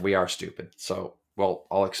is. But we are stupid. So,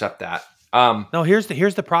 I'll accept that. No, here's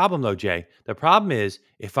the problem though, Jay. The problem is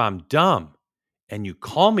if I'm dumb and you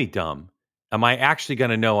call me dumb, am I actually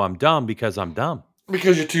going to know I'm dumb because I'm dumb?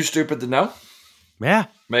 Because you're too stupid to know? Yeah.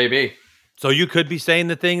 Maybe. So you could be saying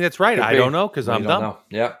the thing that's right. I don't know because I'm dumb. Know.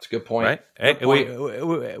 Yeah, it's a good point. Right? Hey, what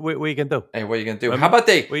are you going to do? Hey, what are you going to do? How about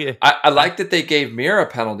I like that they gave Mir a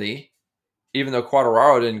penalty, even though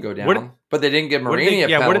Quartararo didn't go down. But they didn't give Marini a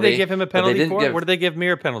penalty. What did they give him a penalty for? What did they give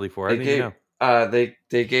Mir a penalty for? They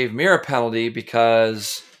gave Mir a penalty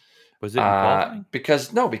because... Was it in qualifying?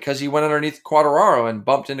 Because he went underneath Quartararo and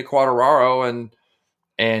bumped into Quartararo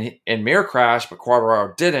and Mir crashed, but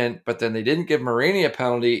Quartararo didn't. But then they didn't give Marini a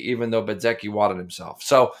penalty, even though Bezzecchi wadded himself.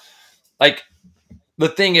 So, the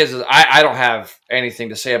thing is I don't have anything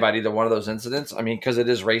to say about either one of those incidents. I mean, because it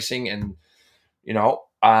is racing, and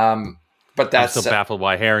but that's I'm still baffled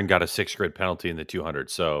why Heron got a 6-grid penalty in the 200.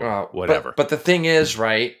 So whatever. But the thing is,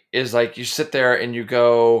 right, is like you sit there and you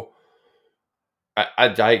go,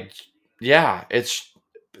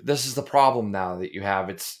 this is the problem now that you have.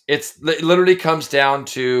 It literally comes down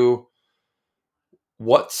to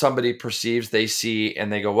what somebody perceives they see,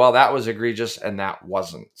 and they go, well, that was egregious, and that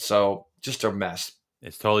wasn't. So just a mess.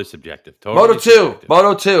 It's totally subjective. Moto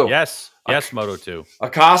 2. Yes, Moto 2.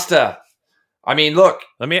 Acosta. I mean, look.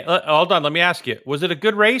 Hold on. Let me ask you. Was it a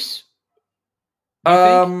good race?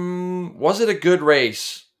 Was it a good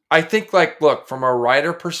race? I think, look, from a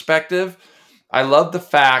rider perspective, I love the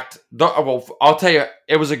fact. Well, I'll tell you,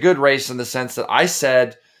 it was a good race in the sense that I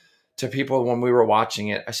said to people when we were watching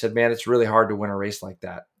it, I said, man, it's really hard to win a race like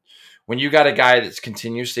that. When you got a guy that's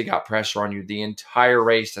continuously got pressure on you the entire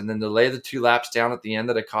race, and then to lay the 2 laps down at the end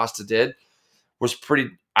that Acosta did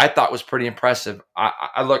I thought was pretty impressive.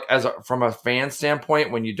 I look from a fan standpoint,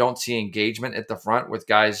 when you don't see engagement at the front with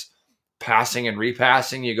guys passing and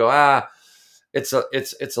repassing, you go, it's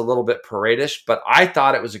a little bit parade-ish, but I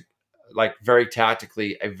thought it was very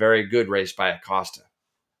tactically a very good race by Acosta.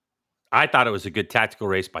 I thought it was a good tactical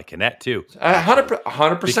race by Canet too.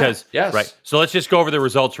 100%. Because, yes. Right. So let's just go over the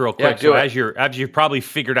results real quick. Yeah, so as you've probably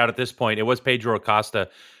figured out at this point, it was Pedro Acosta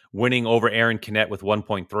winning over Aaron Canet with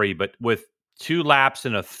 1.3, but with 2 laps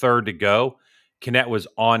and a third to go, Canet was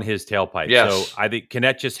on his tailpipe. Yes. So I think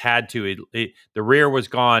Canet just had to. The rear was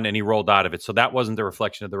gone and he rolled out of it. So that wasn't the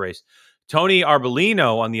reflection of the race. Tony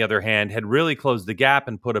Arbolino, on the other hand, had really closed the gap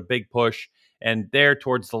and put a big push. And there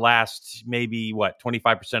towards the last, maybe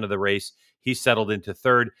 25% of the race, he settled into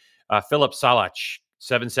third. Philip Salach,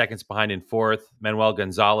 7 seconds behind in fourth. Manuel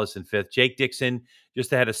Gonzalez in fifth. Jake Dixon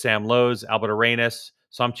just ahead of Sam Lowe's. Albert Arenas,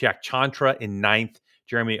 Somchak Chantra in ninth.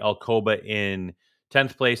 Jeremy Alcoba in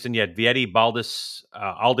 10th place. And yet Vietti Baldus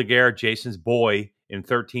Aldeguer, Jason's boy, in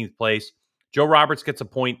 13th place. Joe Roberts gets a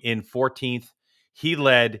point in 14th. He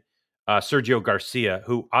led Sergio Garcia,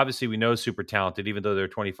 who obviously we know is super talented, even though they're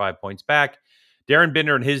 25 points back. Darren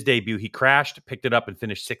Binder in his debut, he crashed, picked it up, and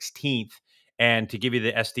finished 16th. And to give you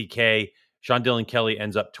the SDK, Sean Dillon Kelly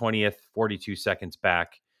ends up 20th, 42 seconds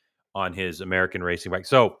back on his American racing bike.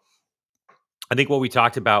 So I think what we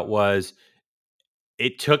talked about was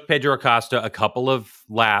it took Pedro Acosta a couple of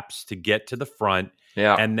laps to get to the front.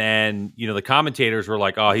 Yeah. And then, the commentators were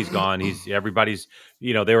like, oh, he's gone. Everybody's,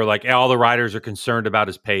 they were like, all the riders are concerned about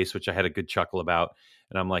his pace, which I had a good chuckle about.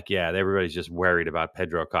 And I'm like, yeah, everybody's just worried about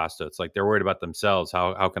Pedro Acosta. It's like they're worried about themselves.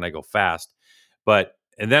 How can I go fast?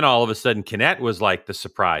 And then all of a sudden, Canet was like the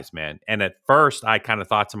surprise, man. And at first, I kind of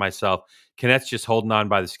thought to myself, Canet's just holding on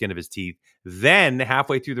by the skin of his teeth. Then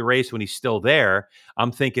halfway through the race, when he's still there,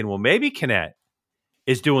 I'm thinking, well, maybe Canet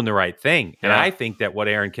is doing the right thing. And I think that what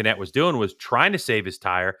Aaron Canet was doing was trying to save his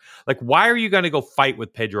tire. Like, why are you going to go fight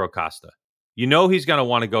with Pedro Acosta? He's going to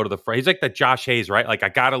want to go to the front. He's like the Josh Hayes, right? Like, I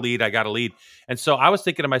got to lead. And so I was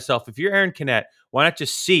thinking to myself, if you're Aaron Canet, why not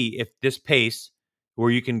just see if this pace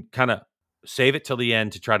where you can kind of save it till the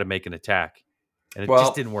end to try to make an attack? And it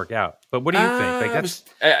just didn't work out. But what do you think? Like,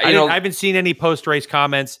 I haven't seen any post-race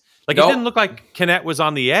comments. Like, it didn't look like Canet was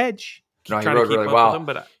on the edge. No, he rode really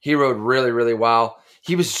well. He rode really, really well.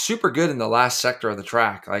 He was super good in the last sector of the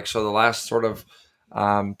track. Like, so the last sort of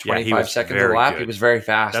 25 seconds of the lap, he was very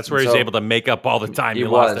fast. That's where he's able to make up all the time he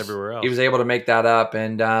lost everywhere else. He was able to make that up.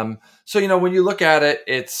 And so, when you look at it,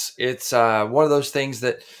 it's one of those things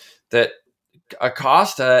that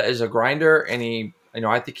Acosta is a grinder, and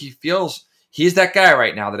I think he feels he's that guy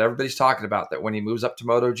right now that everybody's talking about, that when he moves up to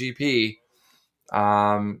MotoGP,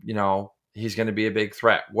 he's going to be a big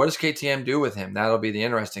threat. What does KTM do with him? That'll be the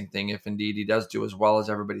interesting thing, if indeed he does do as well as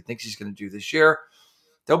everybody thinks he's going to do this year.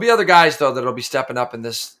 There'll be other guys, though, that'll be stepping up in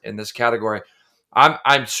this category.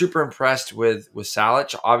 I'm super impressed with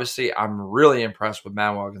Salic. Obviously, I'm really impressed with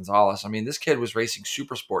Manuel Gonzalez. I mean, this kid was racing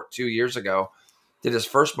Supersport 2 years ago, did his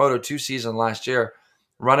first Moto2 season last year,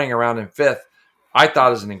 running around in 5th. I thought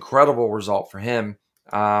it was an incredible result for him.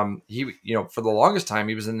 He, for the longest time,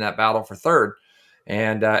 he was in that battle for 3rd.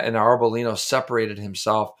 And Arbolino separated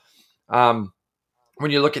himself. When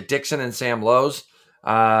you look at Dixon and Sam Lowes,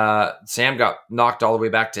 Sam got knocked all the way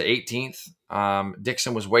back to 18th.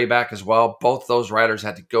 Dixon was way back as well. Both those riders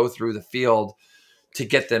had to go through the field to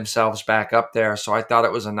get themselves back up there. So I thought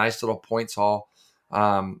it was a nice little points haul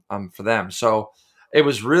for them. So it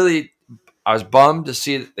was really, I was bummed to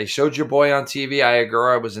see that they showed your boy on TV.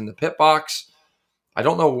 Ayagura was in the pit box. I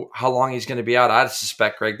don't know how long he's going to be out. I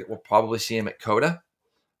suspect, Greg, that we'll probably see him at Coda.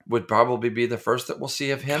 Would probably be the first that we'll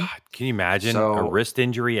see of him. God, can you imagine a wrist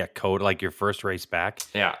injury at Coda, like your first race back?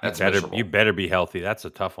 Yeah, that's you better be healthy. That's a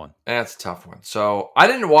tough one. That's a tough one. So I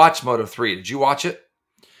didn't watch Moto3. Did you watch it?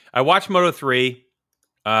 I watched Moto3.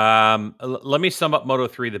 Let me sum up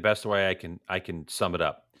Moto3 the best way I can sum it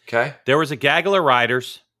up. Okay. There was a gaggle of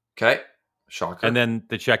riders. Okay. Shocker. And then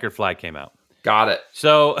the checkered flag came out. Got it.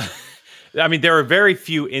 So, I mean, there were very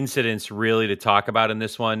few incidents really to talk about in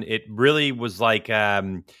this one. It really was like,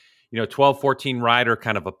 12, 14 rider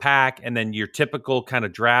kind of a pack, and then your typical kind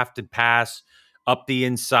of draft and pass up the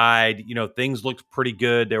inside. Things looked pretty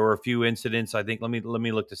good. There were a few incidents. I think let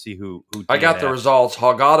me look to see who I got the results.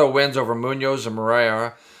 Holgado wins over Munoz and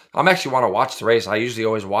Moreira. I'm actually want to watch the race. I usually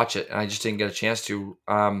always watch it, and I just didn't get a chance to.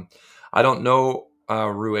 I don't know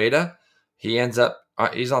Rueda. He ends up.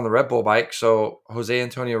 He's on the Red Bull bike, so Jose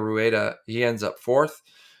Antonio Rueda, he ends up 4th.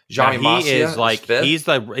 Jaime Macia is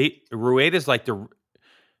 5th. Rueda's like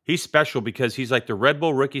he's special because he's like the Red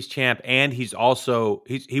Bull Rookies champ, and he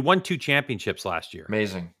won 2 championships last year.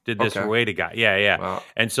 Amazing. Did this Rueda guy? Yeah. Wow.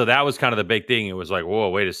 And so that was kind of the big thing. It was like, whoa,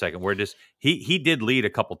 wait a second, he did lead a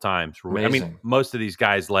couple times. Amazing. I mean, most of these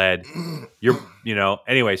guys led.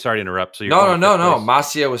 Anyway, sorry to interrupt. So no.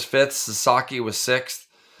 Macia was 5th. Sasaki was 6th.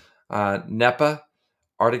 Nepa,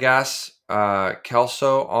 Artigas,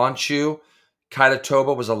 Kelso, Onchu, Kaita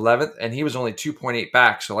Toba was 11th, and he was only 2.8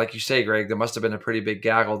 back. So like you say, Greg, there must have been a pretty big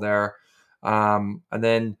gaggle there. And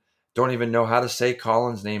then don't even know how to say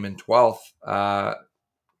Colin's name in 12th.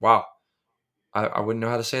 Wow. I wouldn't know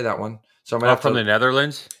how to say that one. So I'm from the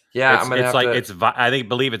Netherlands? Yeah, I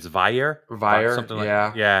believe it's Vaier. Something like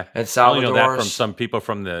that. Yeah. And Salvador. I only know that from some people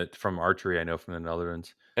from archery I know from the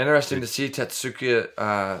Netherlands. Interesting to see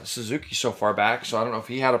Tetsuki Suzuki so far back. So I don't know if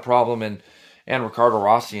he had a problem, and Ricardo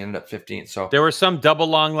Rossi ended up 15th. So there were some double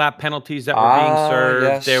long lap penalties that were being served.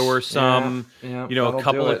 Yes. There were some, a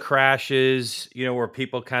couple of it. crashes, where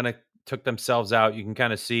people kind of took themselves out. You can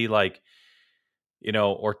kind of see Ortola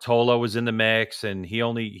was in the mix, and he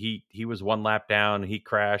was 1 lap down. He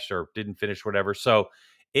crashed or didn't finish, whatever. So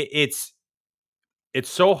it's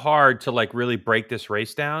so hard to really break this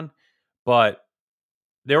race down, but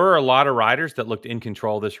there were a lot of riders that looked in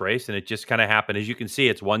control of this race, and it just kind of happened. As you can see,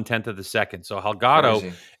 it's 1/10 of a second. So Holgado,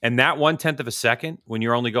 Crazy. And that 1/10 of a second, when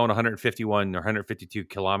you're only going 151 or 152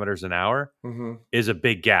 kilometers an hour, is a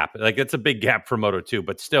big gap. Like, it's a big gap for Moto2,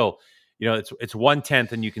 but still, it's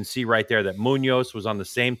 1/10, and you can see right there that Munoz was on the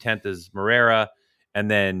same 10th as Morera, and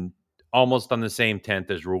then almost on the same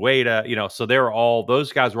 10th as Rueda. So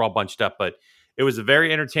those guys were all bunched up, but it was a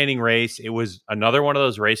very entertaining race. It was another one of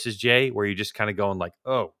those races, Jay, where you're just kind of going like,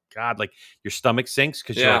 oh God, like your stomach sinks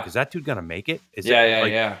because you're like, is that dude gonna make it?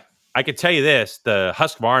 Yeah. I could tell you this: the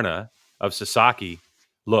Husqvarna of Sasaki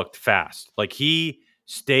looked fast. Like he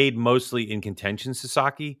stayed mostly in contention,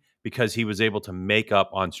 Sasaki, because he was able to make up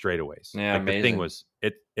on straightaways. Yeah, like amazing. The thing was,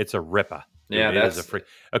 it's a ripper. Yeah, it is a freak.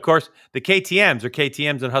 Of course, the KTM's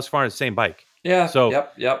and Husqvarna the same bike. Yeah. So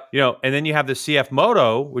yep. And then you have the CF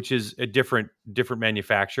Moto, which is a different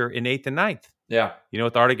manufacturer in 8th and 9th. Yeah.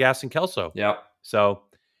 With Artigas and Kelso. Yep. So,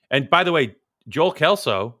 and by the way, Joel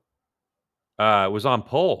Kelso was on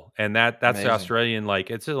pole, and that's amazing. The Australian. I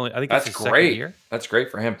think that's his great. Second year. That's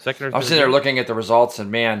great for him. I'm sitting there looking at the results,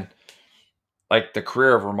 and man, like the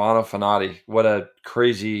career of Romano Fenati, what a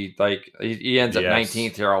crazy, he ends up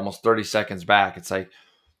 19th here, almost 30 seconds back. It's like,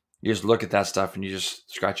 you just look at that stuff and you just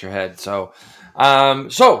scratch your head. So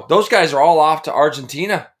those guys are all off to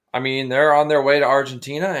Argentina. I mean, they're on their way to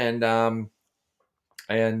Argentina, and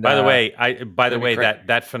by the way,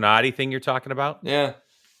 that Fenati thing you're talking about. Yeah.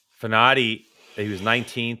 Fenati, he was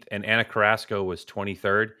 19th, and Ana Carrasco was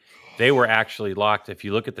 23rd. They were actually locked. If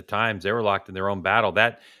you look at the times, they were locked in their own battle.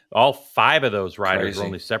 That all 5 of those riders were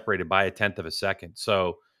only separated by 1/10 of a second.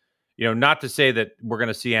 So, not to say that we're going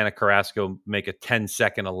to see Ana Carrasco make a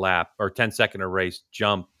 10-second a lap or 10-second a race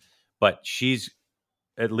jump, but she's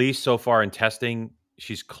at least so far in testing,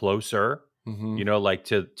 she's closer,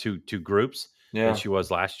 to groups than she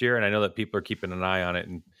was last year. And I know that people are keeping an eye on it,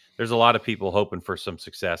 and there's a lot of people hoping for some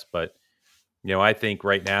success. But, I think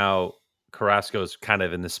right now Carrasco is kind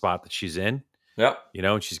of in the spot that she's in. Yeah.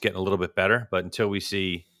 And she's getting a little bit better. But until we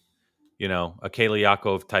see, a Kayla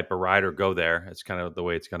Yakov type of rider go there, it's kind of the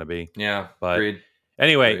way it's going to be. Yeah. But agreed.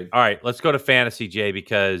 Anyway, all right, let's go to fantasy, Jay,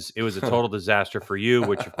 because it was a total disaster for you,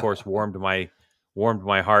 which of course warmed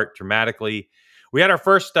my heart dramatically. We had our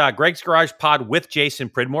first Greg's Garage pod with Jason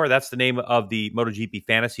Pridmore. That's the name of the MotoGP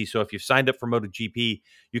Fantasy. So if you've signed up for MotoGP,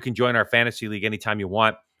 you can join our fantasy league anytime you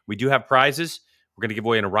want. We do have prizes. We're going to give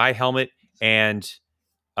away an ARAI helmet and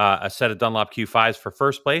a set of Dunlop Q5s for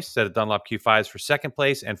first place, set of Dunlop Q5s for second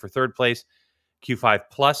place, and for third place, Q5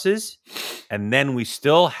 pluses. And then we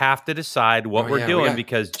still have to decide what we're doing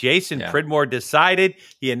because Jason Pridmore decided.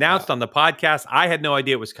 He announced on the podcast. I had no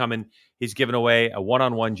idea it was coming. He's giving away a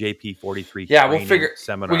one-on-one JP43 we'll figure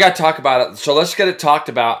seminar. We got to talk about it. So let's get it talked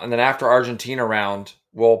about, and then after Argentina round,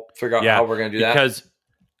 we'll figure out how we're going to do that. Because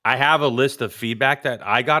I have a list of feedback that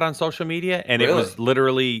I got on social media, and it was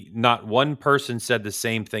literally not one person said the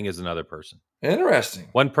same thing as another person. Interesting.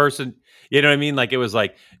 One person, you know what I mean? Like it was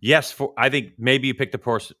like, yes, I think maybe you picked a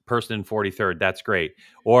person in 43rd. That's great.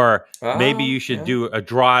 Or maybe you should do a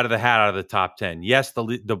draw out of the hat out of the top 10. Yes,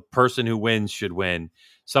 the person who wins should win.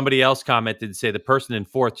 Somebody else commented and say the person in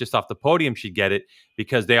 4th just off the podium should get it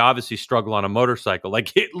because they obviously struggle on a motorcycle.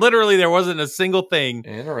 Like literally there wasn't a single thing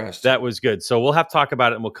that was good. So we'll have to talk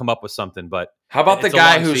about it and we'll come up with something. But how about the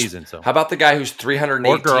guy who's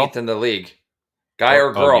 318th in the league? Guy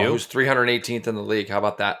or girl who's 318th in the league. How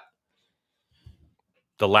about that?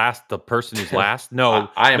 The person who's last? No,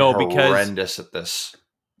 I am horrendous at this.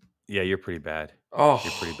 Yeah, you're pretty bad. Oh,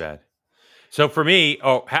 you're pretty bad. So for me,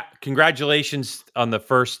 congratulations on the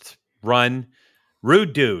first run.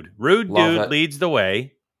 Rude Dude leads the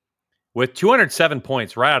way with 207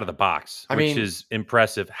 points right out of the box, which is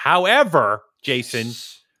impressive. However, Jason,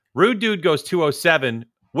 Rude Dude goes 207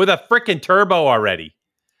 with a freaking turbo already.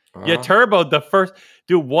 You turboed the first.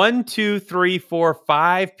 Do 1, 2, 3, 4,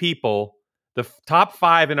 5 people, the top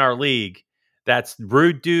 5 in our league. That's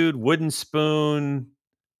Rude Dude, Wooden Spoon,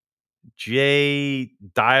 Jay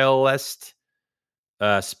Dialist,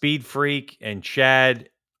 Speed Freak, and Chad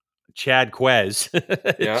Quez.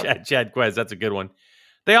 Chad Quez, that's a good one.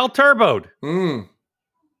 They all turboed.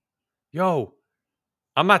 Yo,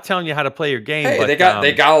 I'm not telling you how to play your game. Hey, but they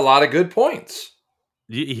got a lot of good points.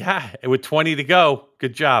 Yeah, with 20 to go.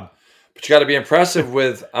 Good job. But you got to be impressive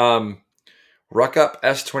with Ruck Up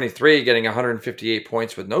S23 getting 158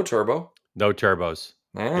 points with no turbo. No turbos.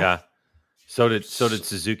 Yeah. So did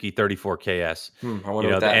Suzuki 34KS. I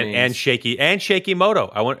wonder what that means. And Shaky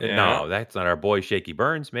Moto. No, that's not our boy Shaky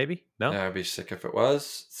Burns. Maybe no. I'd be sick if it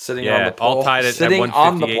was sitting on the pole. All tied at sitting 158.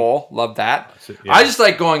 on the pole. Love that. I just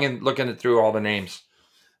like going and looking through all the names.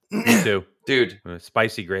 Me too, dude.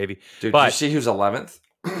 Spicy gravy. Dude, did you see who's 11th?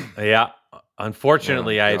 Yeah.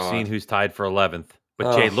 Unfortunately, I have seen who's tied for 11th.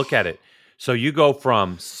 But Jay, look at it. So you go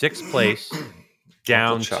from 6th place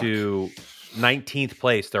down to 19th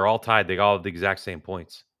place. They're all tied. They all have the exact same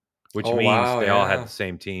points. which Oh means wow, they all had yeah, the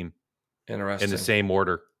same team in the interesting. same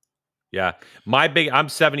order. Yeah. I'm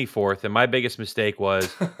 74th, and my biggest mistake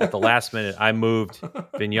was at the last minute, I moved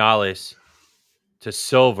Vinales to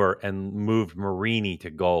silver and moved Marini to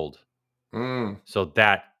gold. Mm. So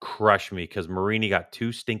that crushed me because Marini got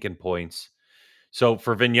 2 stinking points. So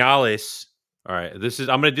for Vinales, all right, I'm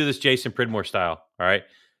going to do this Jason Pridmore style. All right.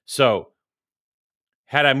 So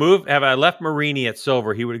have I left Marini at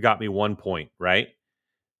silver, he would have got me 1 point, right?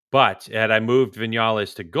 But had I moved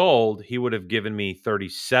Vinales to gold, he would have given me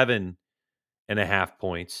 37 and a half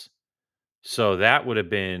points. So that would have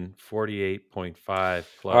been 48.5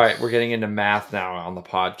 All right, we're plus. getting into math now on the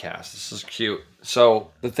podcast. This is cute.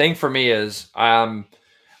 So the thing for me is, I would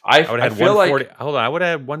I have had feel 140. like Hold on. I would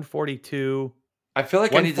have had 142, I need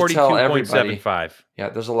to tell everybody. 142.75. Yeah,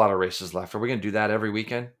 there's a lot of races left. Are we going to do that every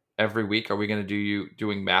weekend? Every week? Are we going to do you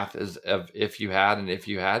doing math as of if you had and if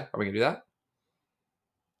you had? Are we going to do that?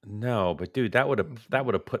 No, but dude, that would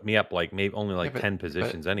have put me up like maybe only Yeah, like 10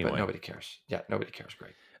 positions but anyway. nobody cares. Yeah, nobody cares,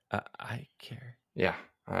 Greg. I care. Yeah,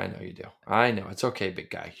 I know you do. I know it's okay, big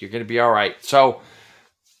guy. You're going to be all right. So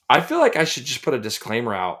I feel like I should just put a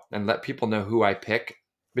disclaimer out and let people know who I pick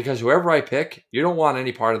because whoever I pick, you don't want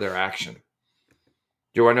any part of their action. Do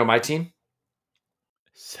you want to know my team?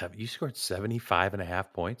 You scored 75 and a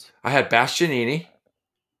half points? I had Bastianini.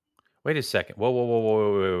 Wait a second. Whoa, whoa, whoa,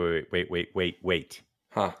 whoa, wait.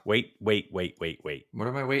 Huh. Wait. What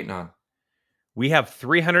am I waiting on? We have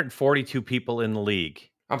 342 people in the league,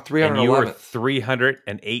 I'm and you were 311th.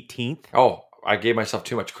 318th. Oh, I gave myself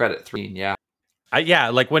too much credit. Three, yeah. Yeah,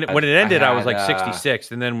 like when it I ended, I was had like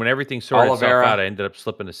 66th, and then when everything sorted itself out, Oliveira. I ended up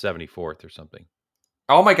slipping to 74th or something.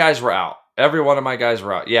 All my guys were out. Every one of my guys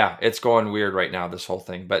were out. Yeah, it's going weird right now, this whole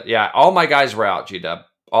thing. But yeah, all my guys were out, G-Dub.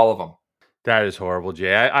 All of them. That is horrible,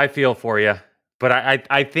 Jay. I feel for you, but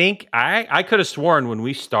I think I could have sworn when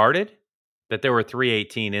we started that there were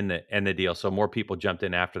 318 in the deal, so more people jumped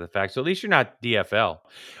in after the fact. So at least you're not DFL.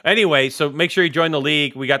 Anyway, so make sure you join the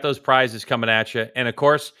league. We got those prizes coming at you, and of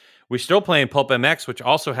course, we're still playing Pulp MX, which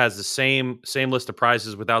also has the same list of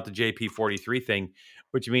prizes without the JP43 thing,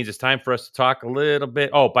 which means it's time for us to talk a little bit.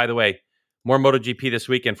 Oh, by the way, more MotoGP this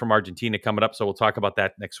weekend from Argentina coming up, so we'll talk about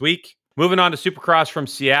that next week. Moving on to Supercross from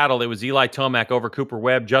Seattle, it was Eli Tomac over Cooper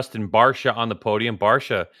Webb, Justin Barcia on the podium.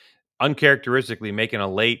 Barcia uncharacteristically making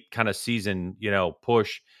a late kind of season,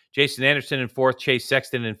 push. Jason Anderson in fourth, Chase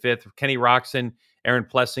Sexton in fifth, Kenny Roxon, Aaron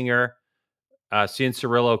Plessinger, Cian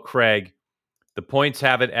Cirillo, Craig. The points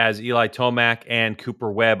have it as Eli Tomac and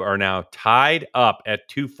Cooper Webb are now tied up at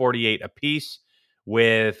 248 apiece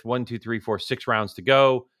with 6 rounds to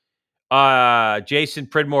go. Jason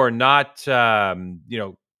Pridmore, not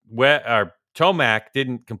Tomac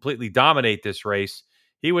didn't completely dominate this race.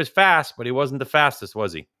 He was fast, but he wasn't the fastest,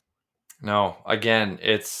 was he? No, again,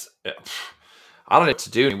 I don't know what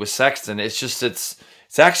to do with Sexton. It's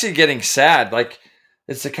actually getting sad. Like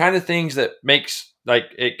it's the kind of things that makes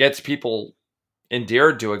it gets people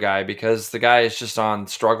endeared to a guy because the guy is just on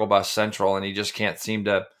struggle bus central and he just can't seem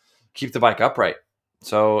to keep the bike upright.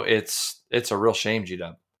 So it's a real shame,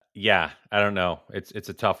 G-Dub. Yeah, I don't know. It's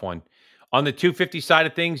a tough one. On the 250 side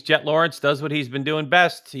of things, Jet Lawrence does what he's been doing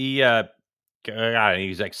best. He's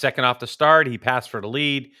like second off the start. He passed for the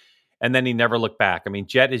lead, and then he never looked back. I mean,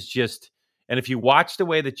 Jet is just, and if you watch the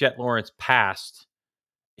way that Jet Lawrence passed,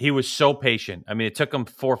 he was so patient. I mean, it took him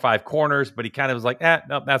 4 or 5 corners, but he kind of was like,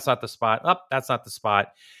 nope, that's not the spot. That's not the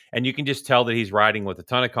spot. And you can just tell that he's riding with a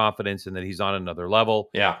ton of confidence and that he's on another level.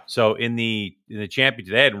 Yeah. So in the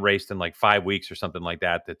championship, they hadn't raced in like 5 weeks or something like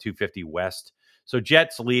that, the 250 West. So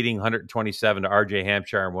Jet's leading 127 to RJ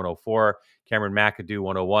Hampshire in 104, Cameron McAdoo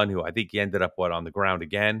 101, who I think he ended up on the ground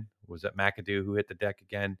again. Was that McAdoo who hit the deck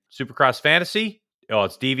again? Supercross Fantasy? Oh,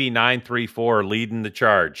 it's DV934 leading the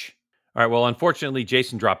charge. All right, well, unfortunately,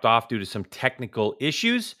 Jason dropped off due to some technical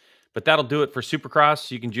issues, but that'll do it for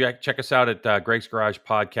Supercross. You can check us out at Greg's Garage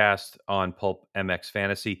Podcast on Pulp MX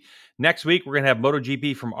Fantasy. Next week, we're going to have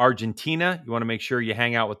MotoGP from Argentina. You want to make sure you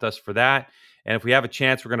hang out with us for that. And if we have a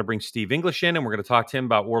chance, we're going to bring Steve English in, and we're going to talk to him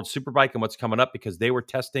about World Superbike and what's coming up because they were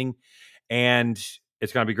testing, and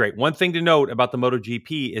it's going to be great. One thing to note about the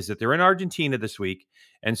MotoGP is that they're in Argentina this week,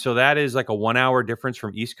 and so that is like a 1 hour difference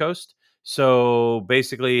from East Coast. So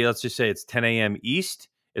basically, let's just say it's 10 a.m. East.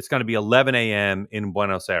 It's going to be 11 a.m. in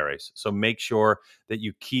Buenos Aires. So make sure that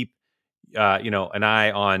you keep, an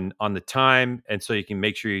eye on the time, and so you can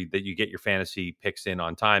make sure that you get your fantasy picks in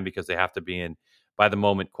on time because they have to be in by the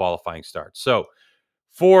moment qualifying starts. So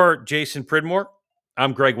for Jason Pridmore,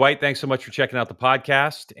 I'm Greg White. Thanks so much for checking out the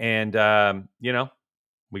podcast, and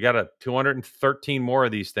we got 213 more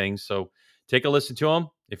of these things. So take a listen to them.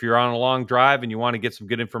 If you're on a long drive and you want to get some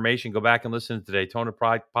good information, go back and listen to the Daytona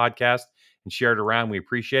podcast and share it around. We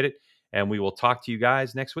appreciate it. And we will talk to you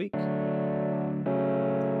guys next week.